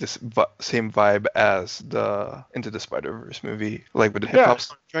to make this same vibe as the Into the Spider-Verse movie, like with the hip hop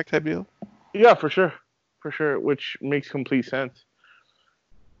soundtrack type deal. Yeah, for sure, which makes complete sense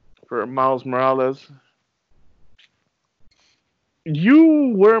for Miles Morales.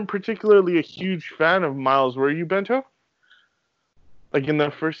 You weren't particularly a huge fan of Miles, were you, Bento? Like in the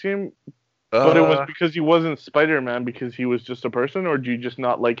first game, but it was because he wasn't Spider-Man because he was just a person, or do you just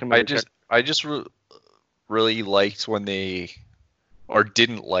not like him? As I just really liked when they, or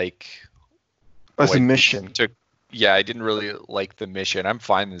didn't like. As a when- mission. Yeah, I didn't really like the mission. I'm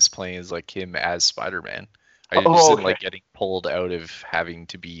fine as playing as like him as Spider-Man. I Oh, just didn't okay. like getting pulled out of having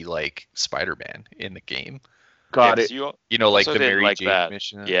to be like Spider-Man in the game. Got Yeah, it. 'cause you- You know, like Also the didn't Mary like Jane that.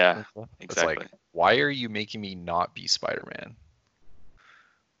 mission. and Yeah, stuff. It's exactly. like, why are you making me not be Spider-Man?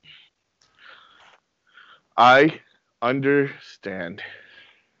 I understand.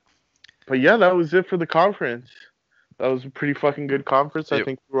 But yeah, that was it for the conference. That was a pretty fucking good conference. I Yep.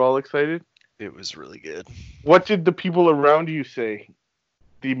 think we were all excited. It was really good. What did the people around you say?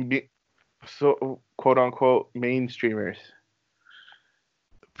 So quote unquote mainstreamers.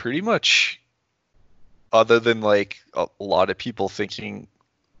 Pretty much, other than like a lot of people thinking,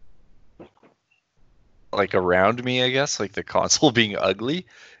 like around me, I guess, like the console being ugly.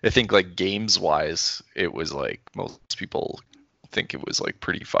 I think like games wise, it was like most people think it was like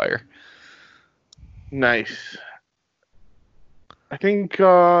pretty fire. Nice. I think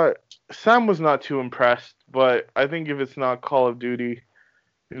Sam was not too impressed, but I think if it's not Call of Duty,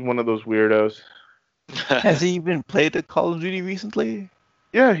 he's one of those weirdos. Has he even played the Call of Duty recently?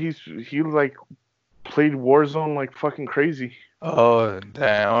 Yeah, he like played Warzone like fucking crazy. Oh,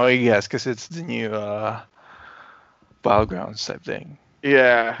 damn. Oh, yes, because it's the new Battlegrounds type thing.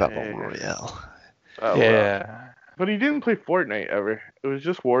 Yeah. Battle yeah, Royale. yeah. Yeah. But he didn't play Fortnite ever. It was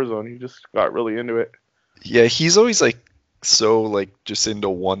just Warzone. He just got really into it. Yeah, he's always like so like just into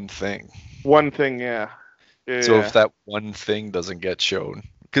one thing. One thing, yeah. So Yeah. if that one thing doesn't get shown,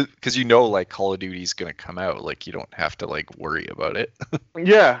 because you know like Call of Duty's gonna come out, like you don't have to like worry about it.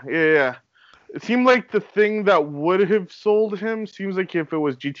 Yeah. It seemed like the thing that would have sold him seems like if it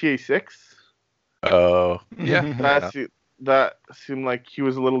was GTA 6. Oh, yeah. That seemed like he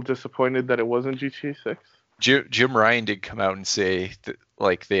was a little disappointed that it wasn't GTA 6. Jim Ryan did come out and say that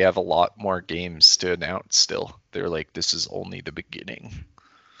like they have a lot more games to announce still. They're like, this is only the beginning.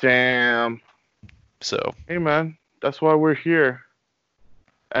 Damn. So Hey, man. That's why we're here.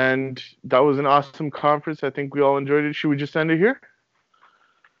 And that was an awesome conference. I think we all enjoyed it. Should we just end it here?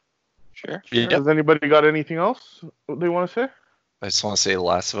 Sure. yeah, Has anybody got anything else they want to say? I just want to say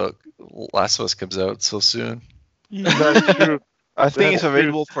Last of Us comes out so soon. That's true. I think it's That's true.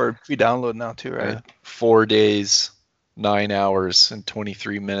 available for pre-download now too, right? 4 days, 9 hours, and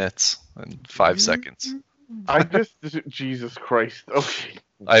 23 minutes and 5 seconds. I just Jesus Christ. Okay.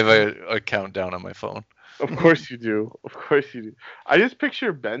 I have a countdown on my phone. Of course you do. Of course you do. I just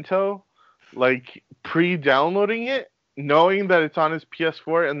picture Bento like pre-downloading it, knowing that it's on his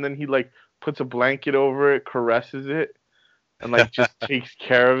PS4, and then he like puts a blanket over it, caresses it, and like just takes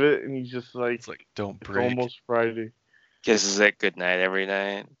care of it, and he's just like, It's like, don't it's break. almost Friday. Kisses it goodnight every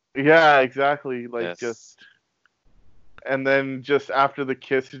night. Yeah, exactly. Like Yes. just, and then just after the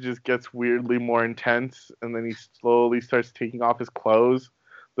kiss, it just gets weirdly more intense, and then he slowly starts taking off his clothes.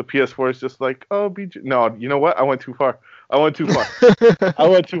 The PS4 is just like, oh, BJ. No, you know what? I went too far. I went too far.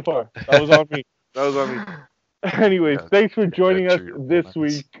 That was on me. Anyways, Yeah, thanks for joining us trigger this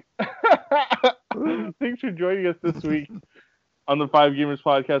moments. week. Thanks for joining us this week on the 5 Gamers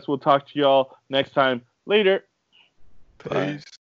Podcast. We'll talk to y'all next time. Later. Peace.